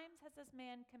crimes has this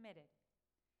man committed?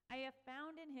 I have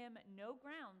found in him no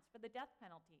grounds for the death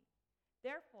penalty.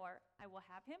 Therefore, I will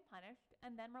have him punished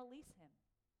and then release him."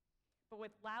 But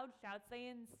with loud shouts, they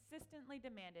insistently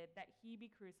demanded that he be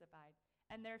crucified,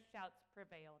 and their shouts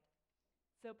prevailed.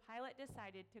 So Pilate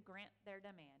decided to grant their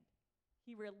demand.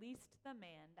 He released the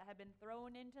man that had been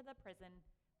thrown into the prison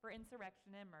for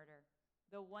insurrection and murder,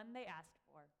 the one they asked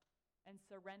for, and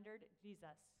surrendered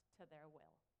Jesus to their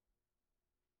will.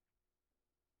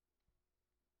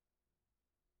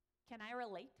 Can I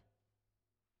relate?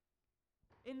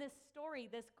 In this story,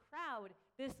 this crowd,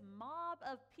 this mob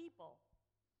of people,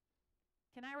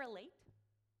 can I relate?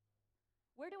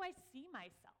 Where do I see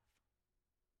myself?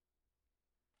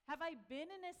 Have I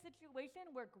been in a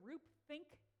situation where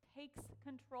groupthink takes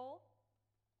control?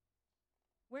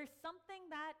 Where something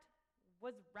that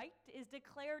was right is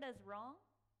declared as wrong?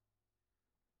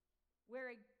 Where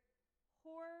a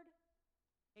horde,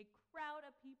 a crowd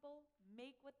of people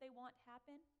make what they want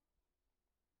happen?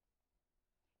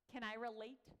 Can I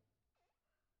relate?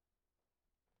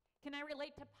 Can I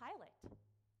relate to Pilate,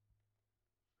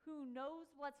 who knows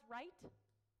what's right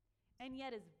and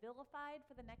yet is vilified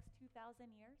for the next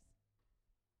 2,000 years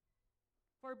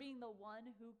for being the one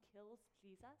who kills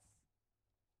Jesus?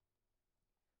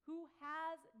 Who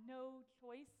has no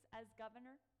choice as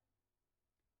governor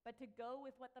but to go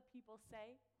with what the people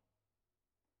say?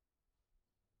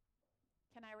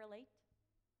 Can I relate?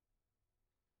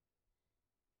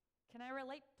 Can I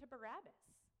relate to Barabbas,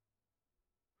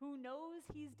 who knows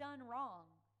he's done wrong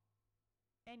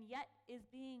and yet is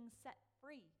being set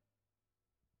free?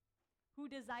 Who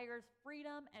desires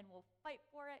freedom and will fight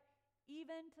for it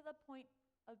even to the point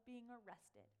of being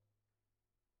arrested?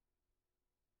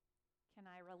 Can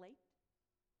I relate?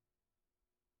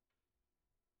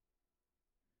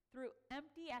 Through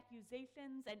empty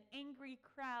accusations and angry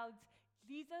crowds,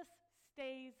 Jesus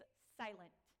stays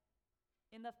silent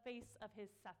in the face of his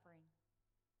suffering.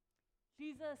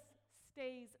 Jesus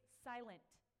stays silent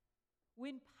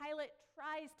when Pilate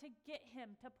tries to get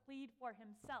him to plead for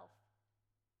himself.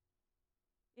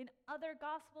 In other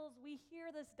Gospels, we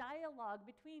hear this dialogue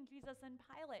between Jesus and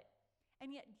Pilate,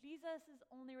 and yet Jesus'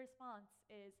 only response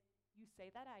is, "You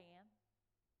say that I am."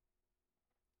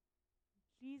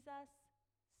 Jesus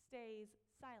stays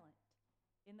silent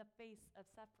in the face of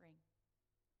suffering.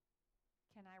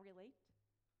 Can I relate?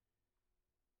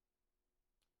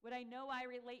 What I know I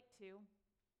relate to,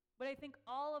 what I think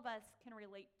all of us can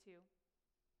relate to,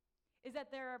 is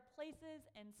that there are places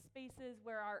and spaces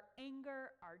where our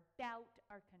anger, our doubt,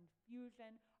 our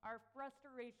confusion, our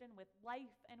frustration with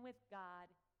life and with God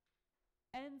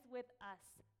ends with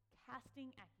us casting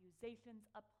accusations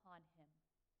upon him.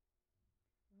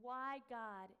 Why,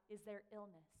 God, is there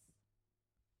illness?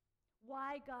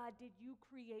 Why, God, did you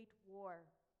create war?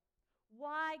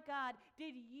 Why, God,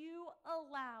 did you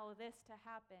allow this to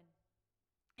happen?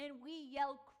 And we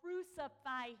yell,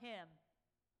 crucify him,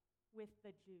 with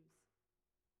the Jews.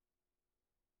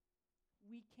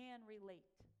 We can relate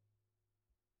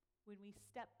when we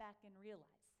step back and realize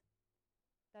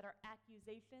that our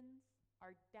accusations,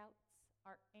 our doubts,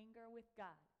 our anger with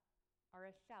God are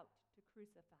a shout to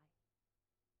crucify.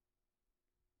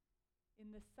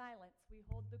 In the silence, we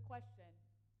hold the question,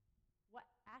 what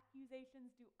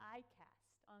accusations do I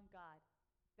cast on God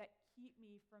that keep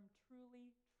me from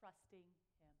truly trusting him?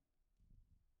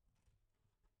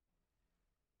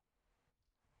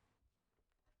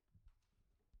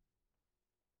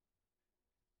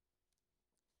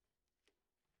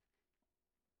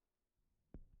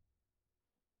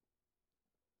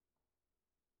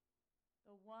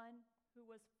 The one who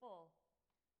was full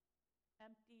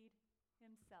emptied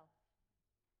himself.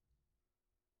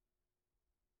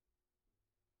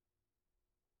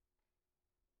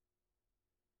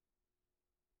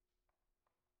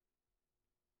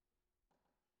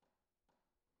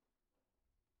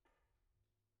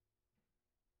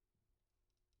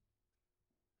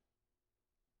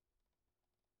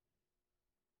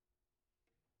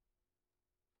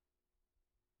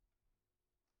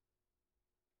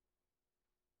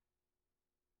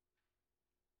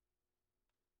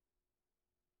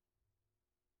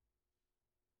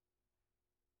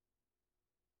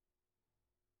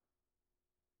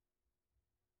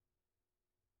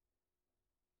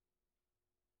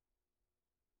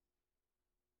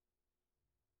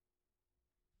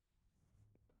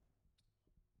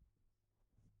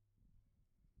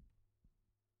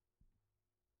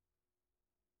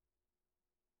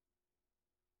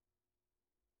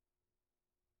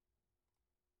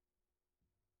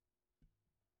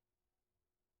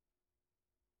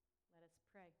 Let us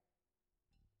pray.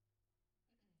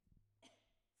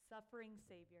 Suffering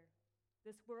Savior,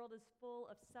 this world is full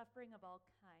of suffering of all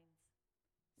kinds.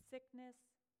 Sickness,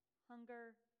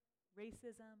 hunger,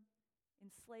 racism,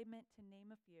 enslavement, to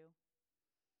name a few.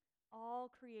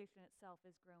 All creation itself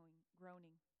is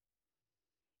groaning.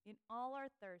 In all our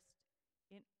thirst,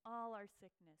 in all our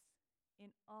sickness,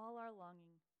 in all our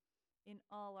longing, in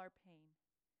all our pain,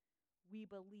 we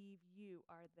believe you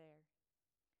are there.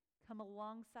 Come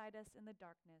alongside us in the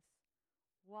darkness.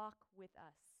 Walk with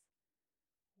us.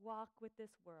 Walk with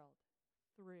this world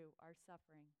through our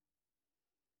suffering.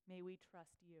 May we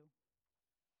trust you.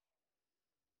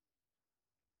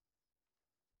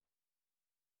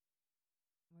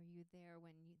 Were you there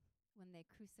when they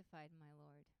crucified my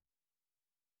Lord?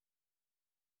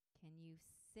 Can you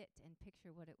sit and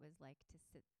picture what it was like to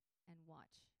sit and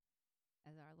watch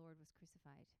as our Lord was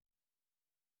crucified?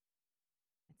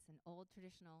 It's an old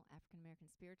traditional African American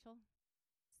spiritual,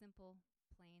 simple,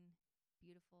 plain,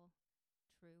 beautiful,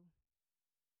 true,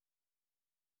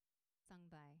 sung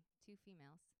by two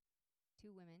females,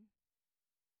 two women.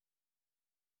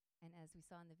 And as we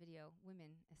saw in the video,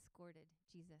 women escorted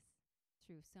Jesus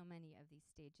through so many of these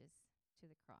stages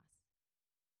to the cross.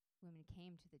 Women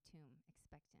came to the tomb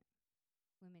expectant.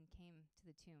 Women came to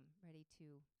the tomb ready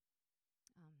to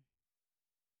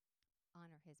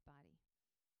honor his body.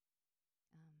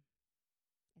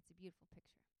 It's a beautiful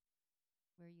picture.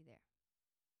 Were you there?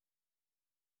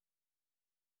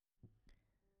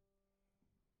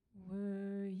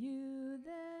 Were you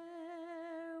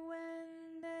there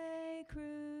when they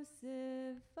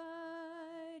crucified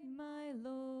my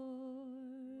Lord?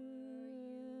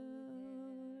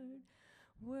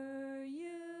 Were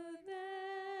you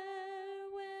there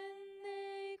when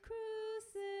they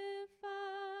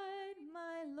crucified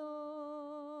my Lord?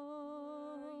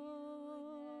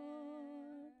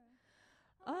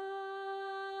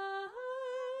 Oh,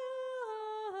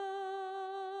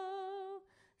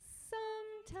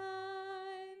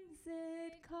 sometimes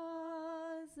it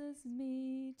causes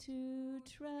me to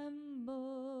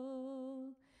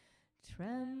tremble,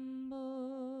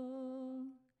 tremble,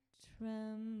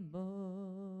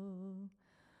 tremble.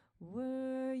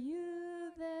 Were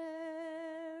you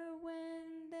there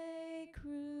when they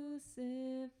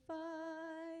crucified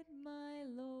my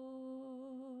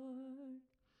Lord?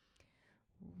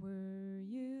 Were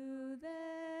you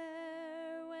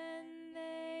there when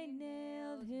they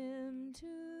nailed him to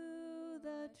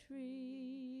the tree?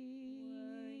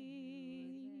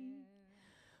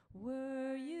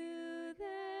 Were you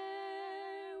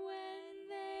there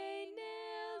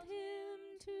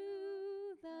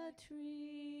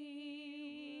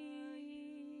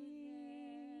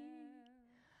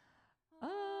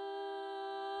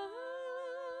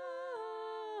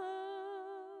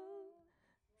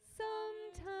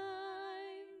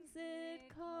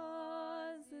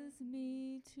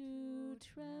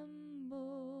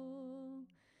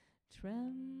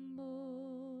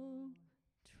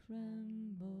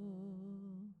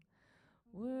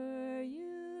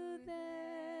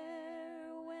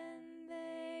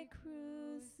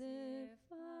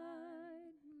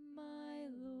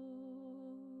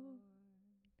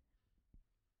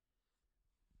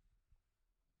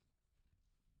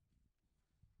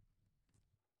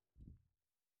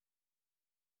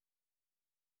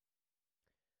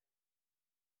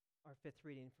fifth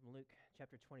reading from Luke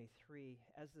chapter 23.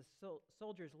 As the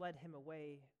soldiers led him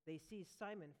away, they seized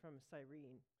Simon from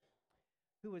Cyrene,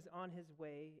 who was on his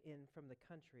way in from the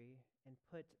country, and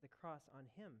put the cross on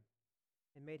him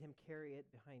and made him carry it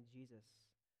behind Jesus.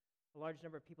 A large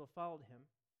number of people followed him,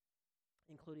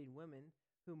 including women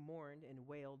who mourned and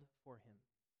wailed for him.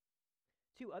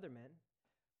 2 other men,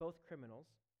 both criminals,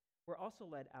 were also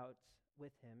led out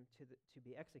with him to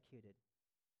be executed.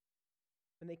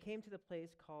 When they came to the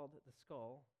place called the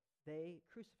Skull, they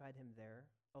crucified him there,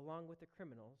 along with the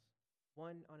criminals,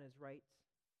 one on his right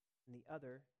and the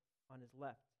other on his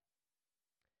left.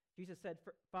 Jesus said,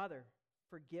 "Father,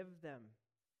 forgive them,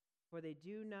 for they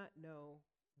do not know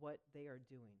what they are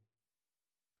doing."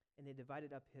 And they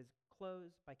divided up his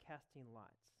clothes by casting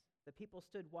lots. The people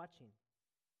stood watching,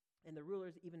 and the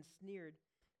rulers even sneered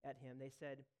at him. They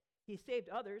said, "He saved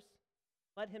others.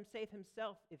 Let him save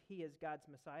himself if he is God's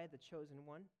Messiah, the chosen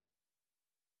one."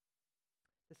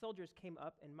 The soldiers came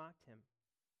up and mocked him.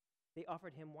 They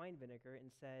offered him wine vinegar and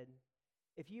said,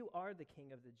 "If you are the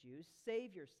king of the Jews,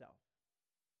 save yourself."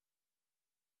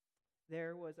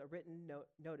 There was a written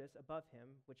notice above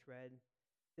him which read,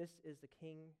 "This is the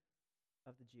King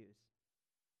of the Jews."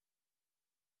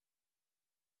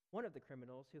 One of the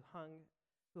criminals who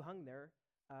hung there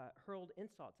hurled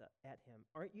insults at him.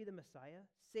 "Aren't you the Messiah?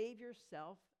 Save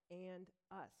yourself and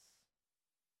us."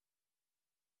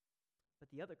 But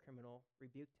the other criminal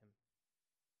rebuked him.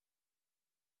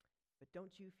 "But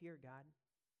don't you fear God?"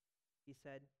 he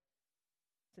said,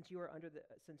 since you are under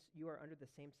the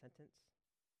same sentence.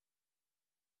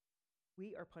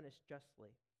 We are punished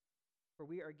justly, for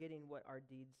we are getting what our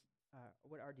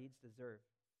deeds deserve.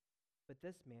 But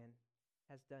this man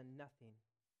has done nothing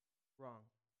wrong.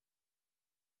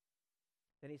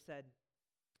 Then he said,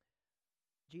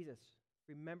 "Jesus,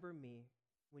 remember me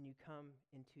when you come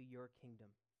into your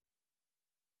kingdom."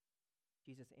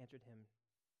 Jesus answered him,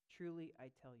 "Truly I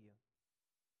tell you,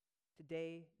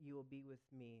 today you will be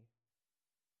with me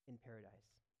in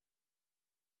paradise."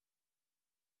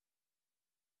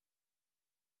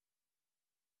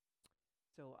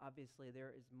 So obviously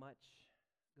there is much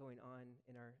going on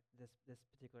in this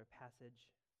particular passage.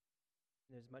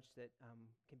 And there's much that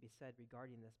can be said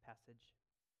regarding this passage,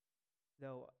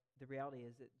 though the reality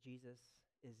is that Jesus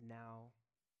is now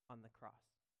on the cross.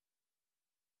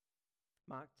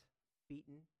 Mocked,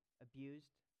 beaten,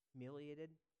 abused,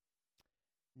 humiliated,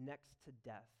 next to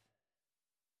death.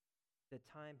 The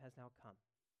time has now come.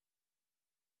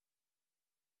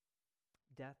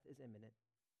 Death is imminent.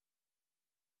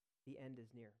 The end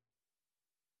is near.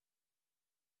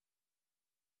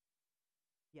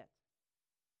 Yet,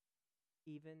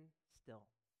 even still,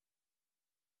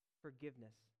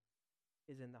 forgiveness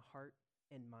is in the heart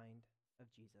and mind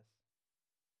of Jesus.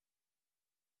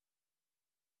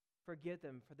 Forgive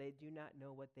them, for they do not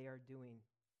know what they are doing.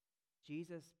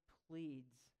 Jesus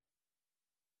pleads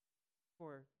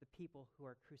for the people who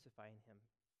are crucifying him.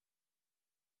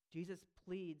 Jesus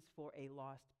pleads for a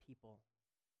lost people.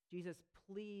 Jesus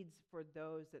pleads for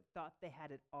those that thought they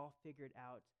had it all figured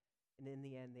out, and in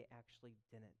the end, they actually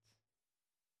didn't.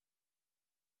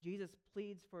 Jesus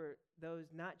pleads for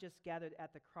those not just gathered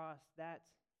at the cross that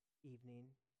evening,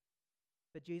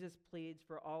 but Jesus pleads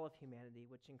for all of humanity,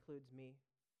 which includes me,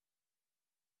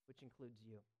 which includes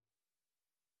you.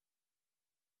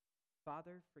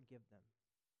 Father, forgive them.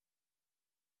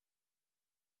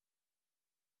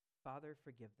 Father,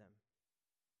 forgive them.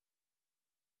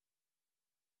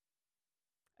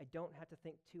 I don't have to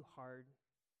think too hard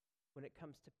when it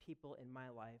comes to people in my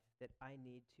life that I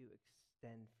need to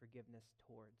extend forgiveness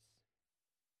towards.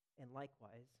 And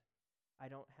likewise, I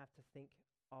don't have to think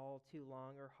all too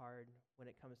long or hard when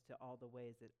it comes to all the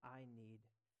ways that I need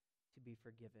to be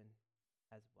forgiven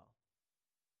as well.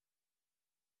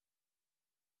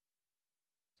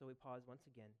 So we pause once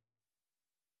again,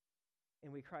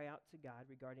 and we cry out to God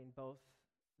regarding both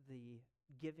the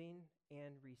giving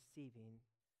and receiving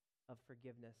of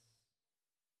forgiveness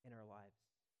in our lives.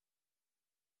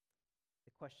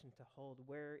 The question to hold,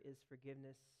 where is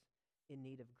forgiveness in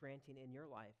need of granting in your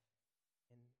life,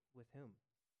 and with whom?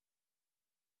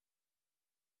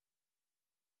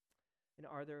 And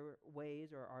are there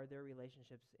ways or are there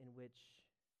relationships in which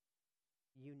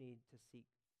you need to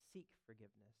seek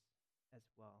forgiveness as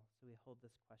well? So we hold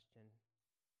this question,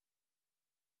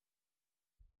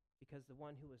 because the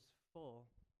one who was full,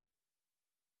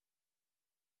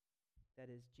 that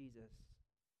is Jesus,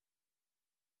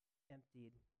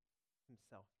 emptied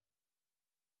himself.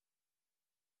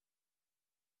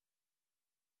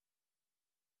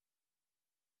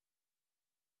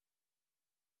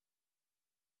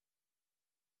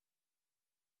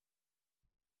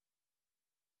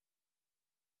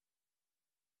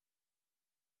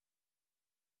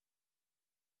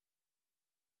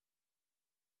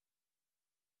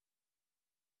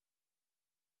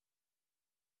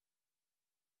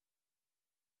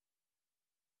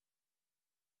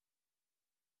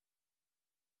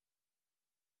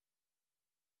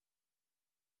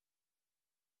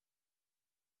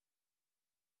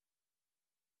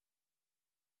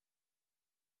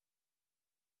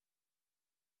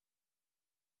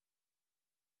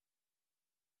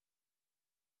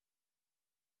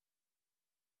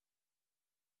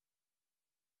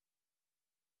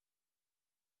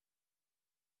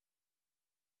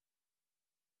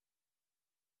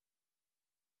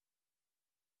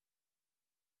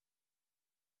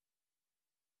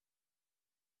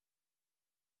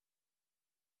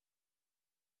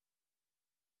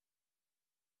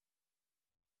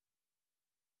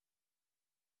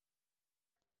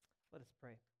 Let us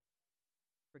pray.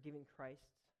 Forgiving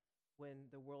Christ when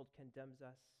the world condemns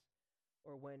us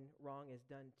or when wrong is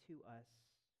done to us,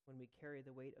 when we carry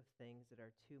the weight of things that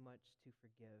are too much to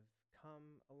forgive,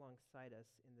 come alongside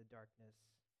us in the darkness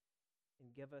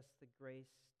and give us the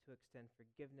grace to extend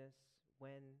forgiveness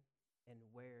when and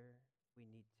where we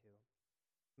need to.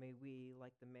 May we,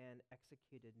 like the man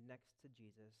executed next to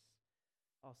Jesus,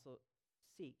 also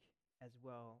seek as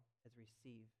well as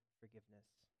receive forgiveness.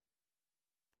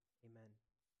 Amen.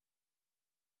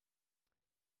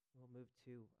 We'll move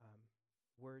to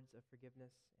words of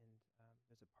forgiveness, and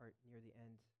there's a part near the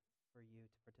end for you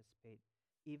to participate.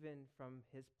 Even from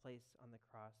his place on the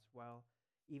cross,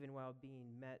 even while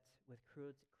being met with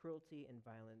cruelty and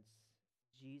violence,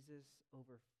 Jesus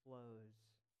overflows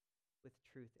with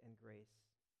truth and grace.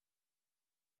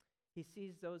 He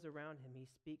sees those around him. He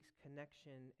speaks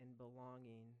connection and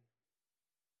belonging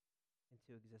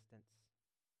into existence.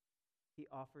 He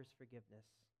offers forgiveness.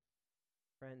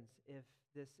 Friends, if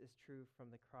this is true from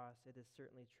the cross, it is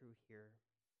certainly true here.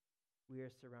 We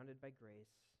are surrounded by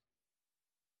grace.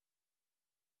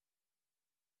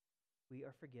 We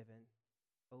are forgiven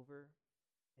over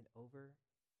and over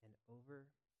and over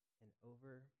and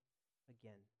over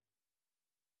again.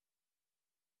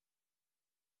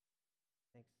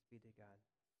 Thanks be to God.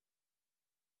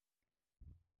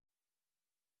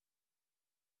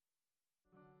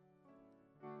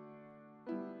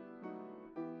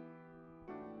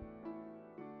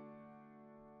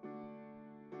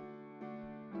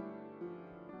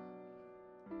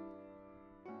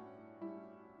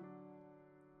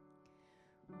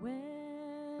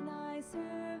 When I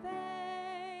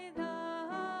survey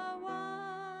the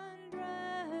wondrous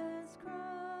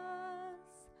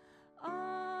cross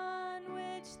on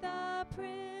which the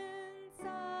Prince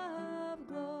of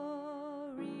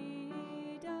Glory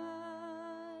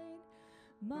died,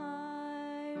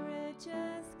 my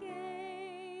richest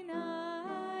gain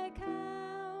I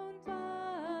count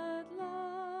but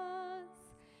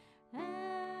loss,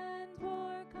 and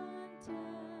pour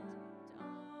contempt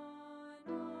on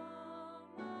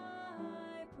all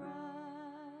my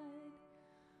pride.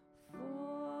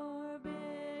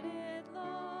 Forbid it,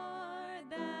 Lord,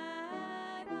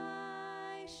 that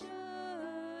I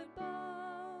should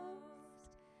boast,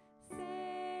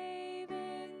 save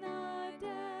in the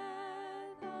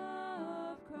death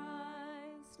of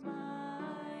Christ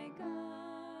my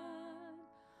God.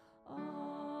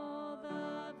 All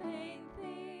the vain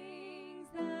things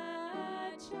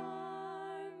that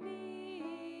charm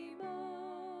me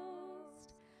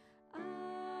most,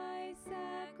 I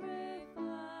sacrifice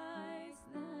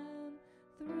them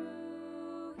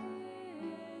through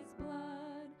his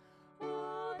blood.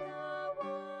 Oh, the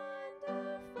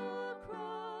wonderful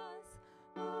cross,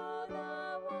 oh,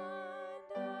 the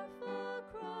wonderful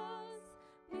cross,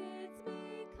 bids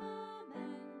me come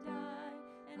and die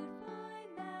and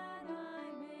find that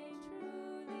I may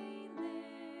truly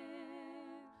live.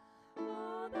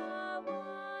 Oh, the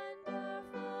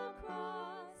wonderful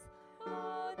cross,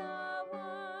 oh, the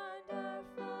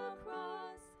wonderful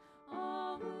cross,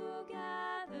 all who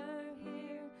gather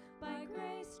here by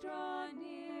grace draw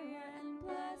near and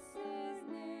bless his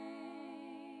name.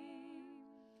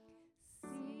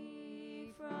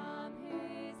 See from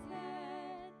his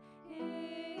head,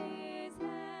 his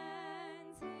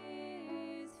hands,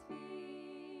 his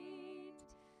feet,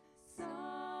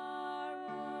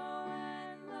 sorrow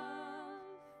and love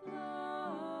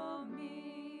flow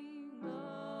mingled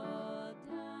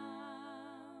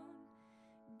down.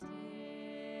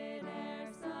 Did e'er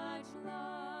such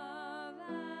love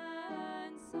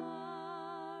and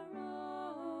sorrow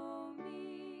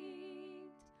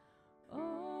meet,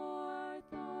 or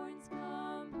thorns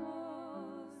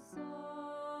compose so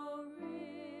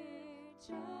rich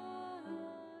a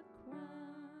crown?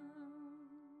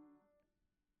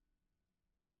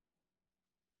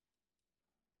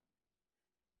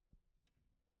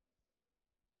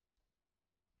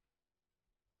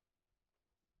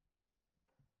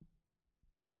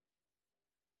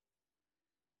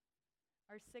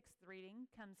 Our sixth reading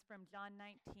comes from John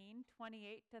 19,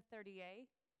 28 to 30a,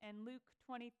 and Luke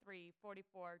 23,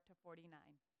 44 to 49.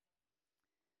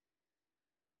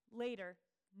 Later,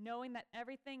 knowing that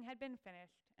everything had been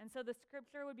finished, and so the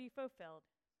scripture would be fulfilled,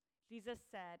 Jesus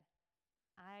said,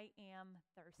 I am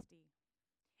thirsty.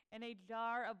 And a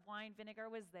jar of wine vinegar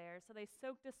was there, so they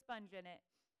soaked a sponge in it,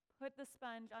 put the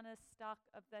sponge on a stalk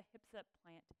of the hyssop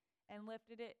plant, and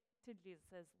lifted it to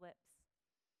Jesus' lips.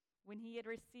 When he had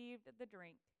received the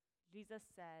drink, Jesus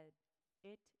said,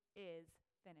 It is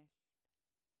finished.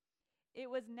 It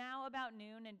was now about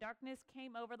noon, and darkness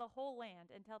came over the whole land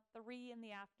until 3 in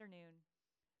the afternoon.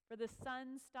 for the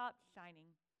sun stopped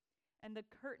shining, and the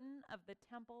curtain of the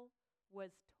temple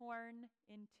was torn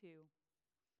in two.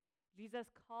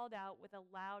 Jesus called out with a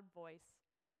loud voice,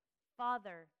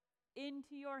 "Father,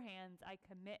 into your hands I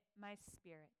commit my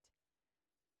spirit."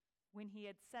 When he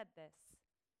had said this,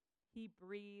 he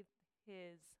breathed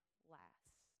his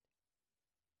last.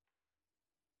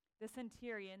 The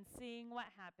centurion, seeing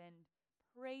what happened,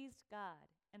 praised God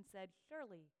and said,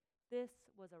 "Surely this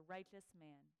was a righteous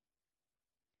man."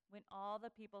 When all the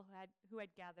people who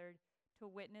had gathered to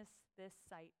witness this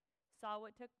sight saw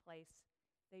what took place,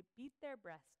 they beat their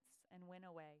breasts and went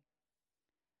away.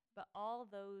 But all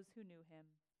those who knew him,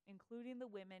 including the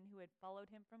women who had followed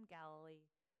him from Galilee,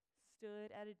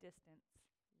 stood at a distance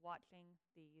watching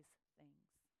these things.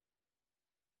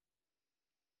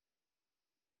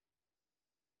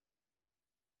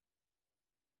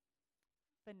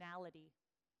 Finality.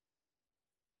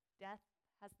 Death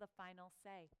has the final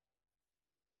say.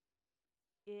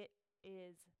 It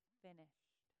is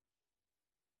finished.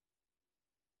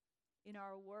 In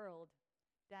our world,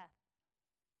 death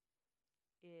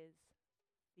is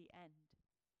the end.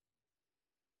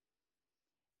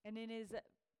 And in his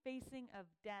facing of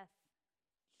death,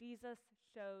 Jesus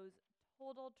shows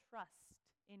total trust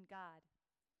in God.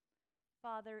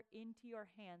 "Father, into your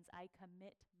hands I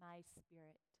commit my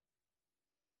spirit."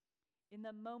 In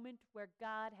the moment where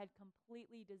God had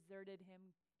completely deserted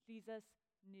him, Jesus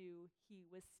knew he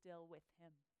was still with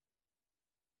him.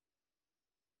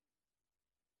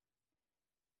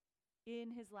 In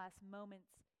his last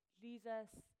moments, Jesus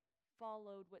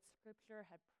followed what Scripture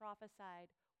had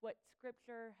prophesied, what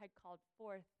Scripture had called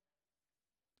forth.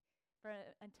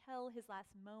 For until his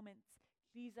last moments,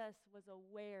 Jesus was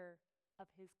aware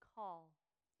of his call,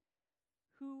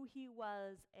 who he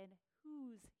was and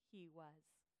whose he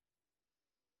was.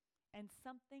 And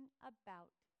something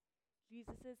about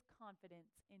Jesus'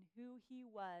 confidence in who he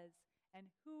was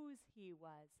and whose he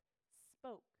was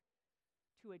spoke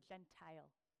to a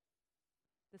Gentile,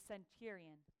 the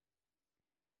centurion.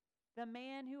 The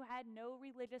man who had no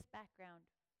religious background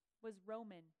was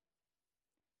Roman.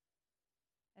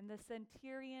 And the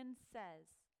centurion says,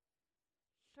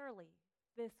 "Surely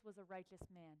this was a righteous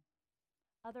man."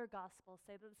 Other gospels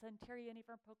say that the centurion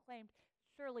even proclaimed,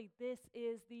 "Surely this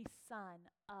is the Son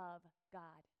of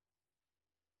God."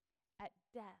 At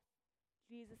death,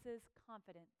 Jesus'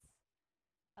 confidence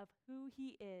of who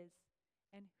he is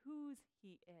and whose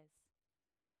he is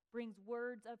brings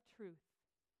words of truth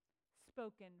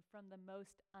spoken from the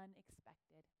most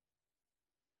unexpected.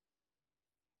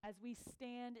 As we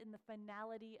stand in the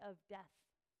finality of death,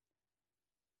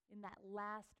 in that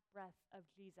last breath of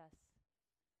Jesus,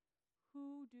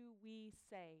 who do we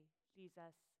say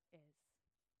Jesus is?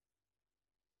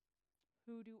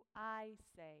 Who do I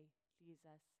say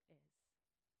Jesus is?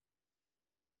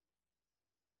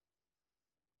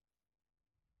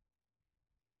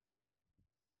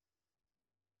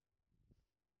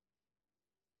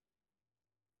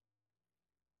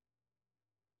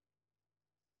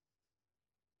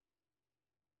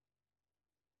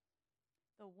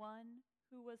 The one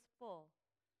who was full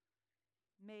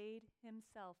made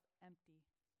himself empty.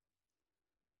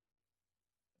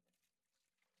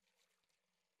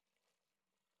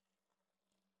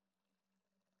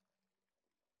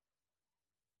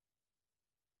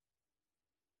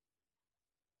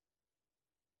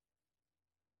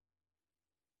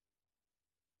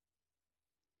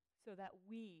 So that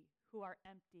we who are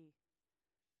empty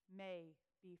may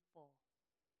be full.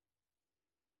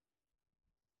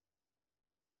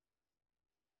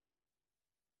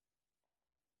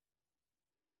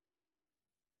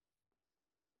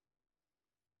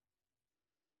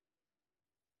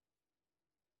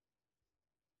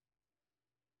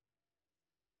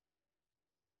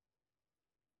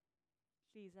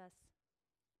 Jesus,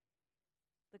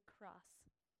 the cross,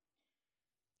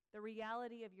 the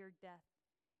reality of your death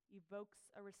evokes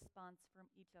a response from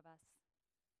each of us,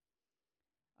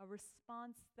 a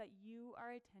response that you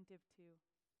are attentive to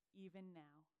even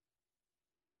now.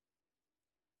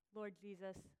 Lord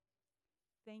Jesus,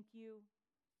 thank you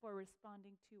for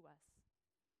responding to us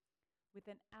with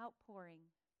an outpouring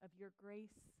of your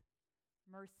grace,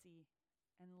 mercy,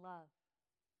 and love.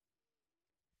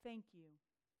 Thank you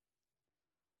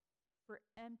for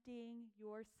emptying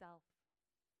yourself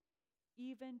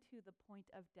even to the point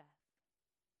of death,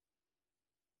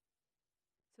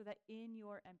 so that in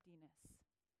your emptiness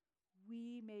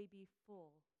we may be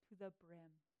full to the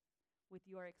brim with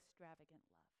your extravagant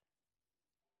love.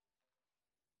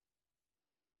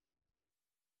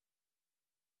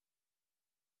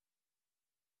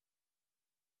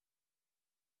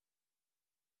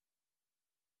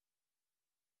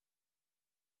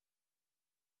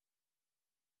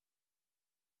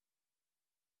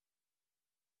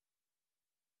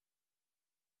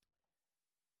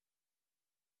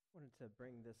 wanted to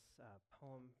bring this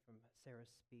poem from Sarah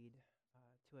Speed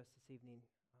to us this evening.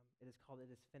 It is called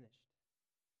It Is Finished.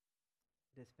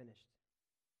 It is finished.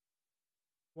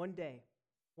 One day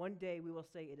we will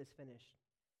say it is finished,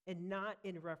 and not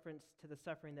in reference to the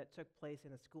suffering that took place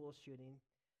in a school shooting,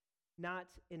 not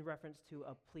in reference to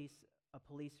a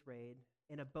police raid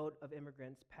in a boat of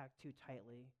immigrants packed too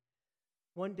tightly.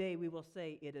 One day we will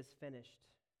say it is finished,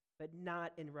 but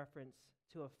not in reference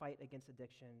to a fight against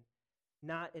addiction,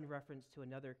 not in reference to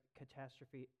another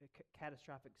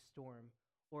catastrophic storm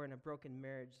or in a broken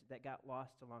marriage that got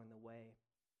lost along the way.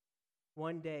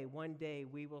 One day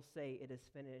we will say it is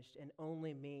finished and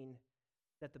only mean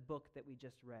that the book that we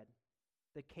just read,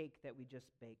 the cake that we just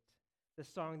baked, the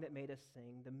song that made us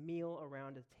sing, the meal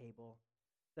around a table,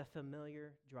 the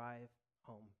familiar drive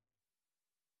home.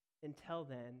 Until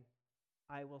then,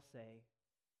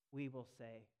 we will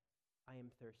say, I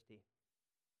am thirsty.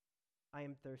 I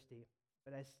am thirsty,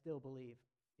 but I still believe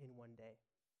in one day.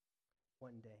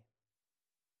 One day.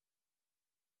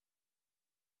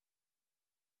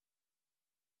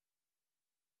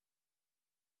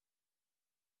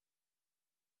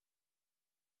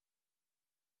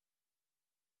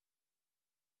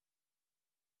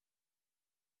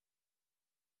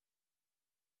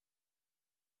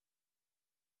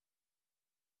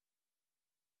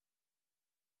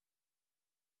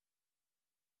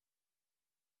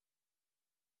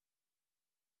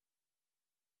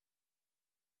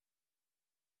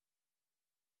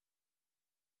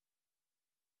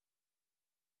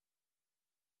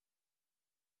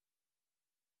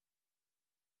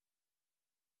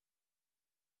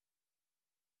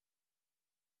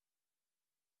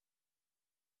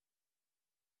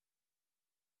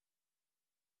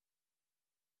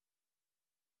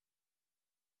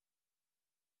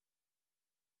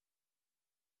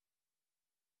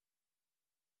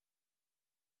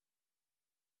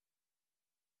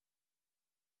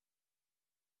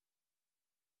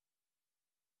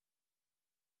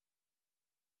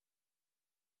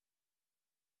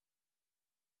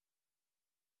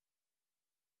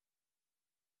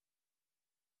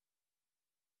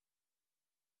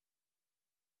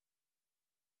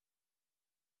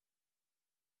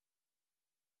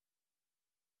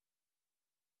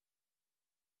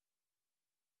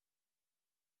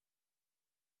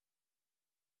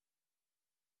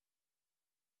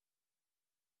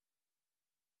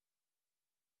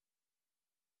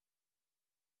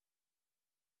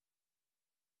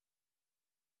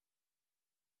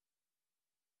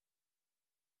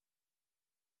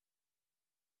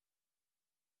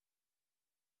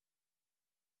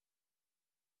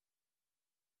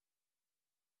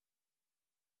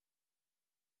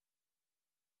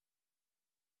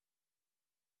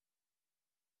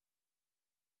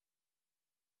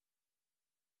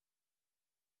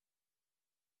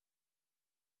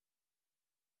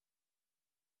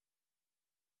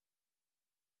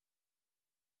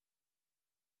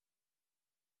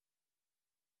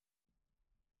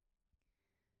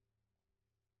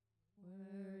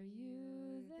 Were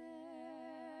you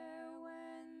there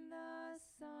when the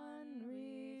sun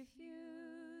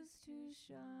refused to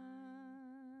shine?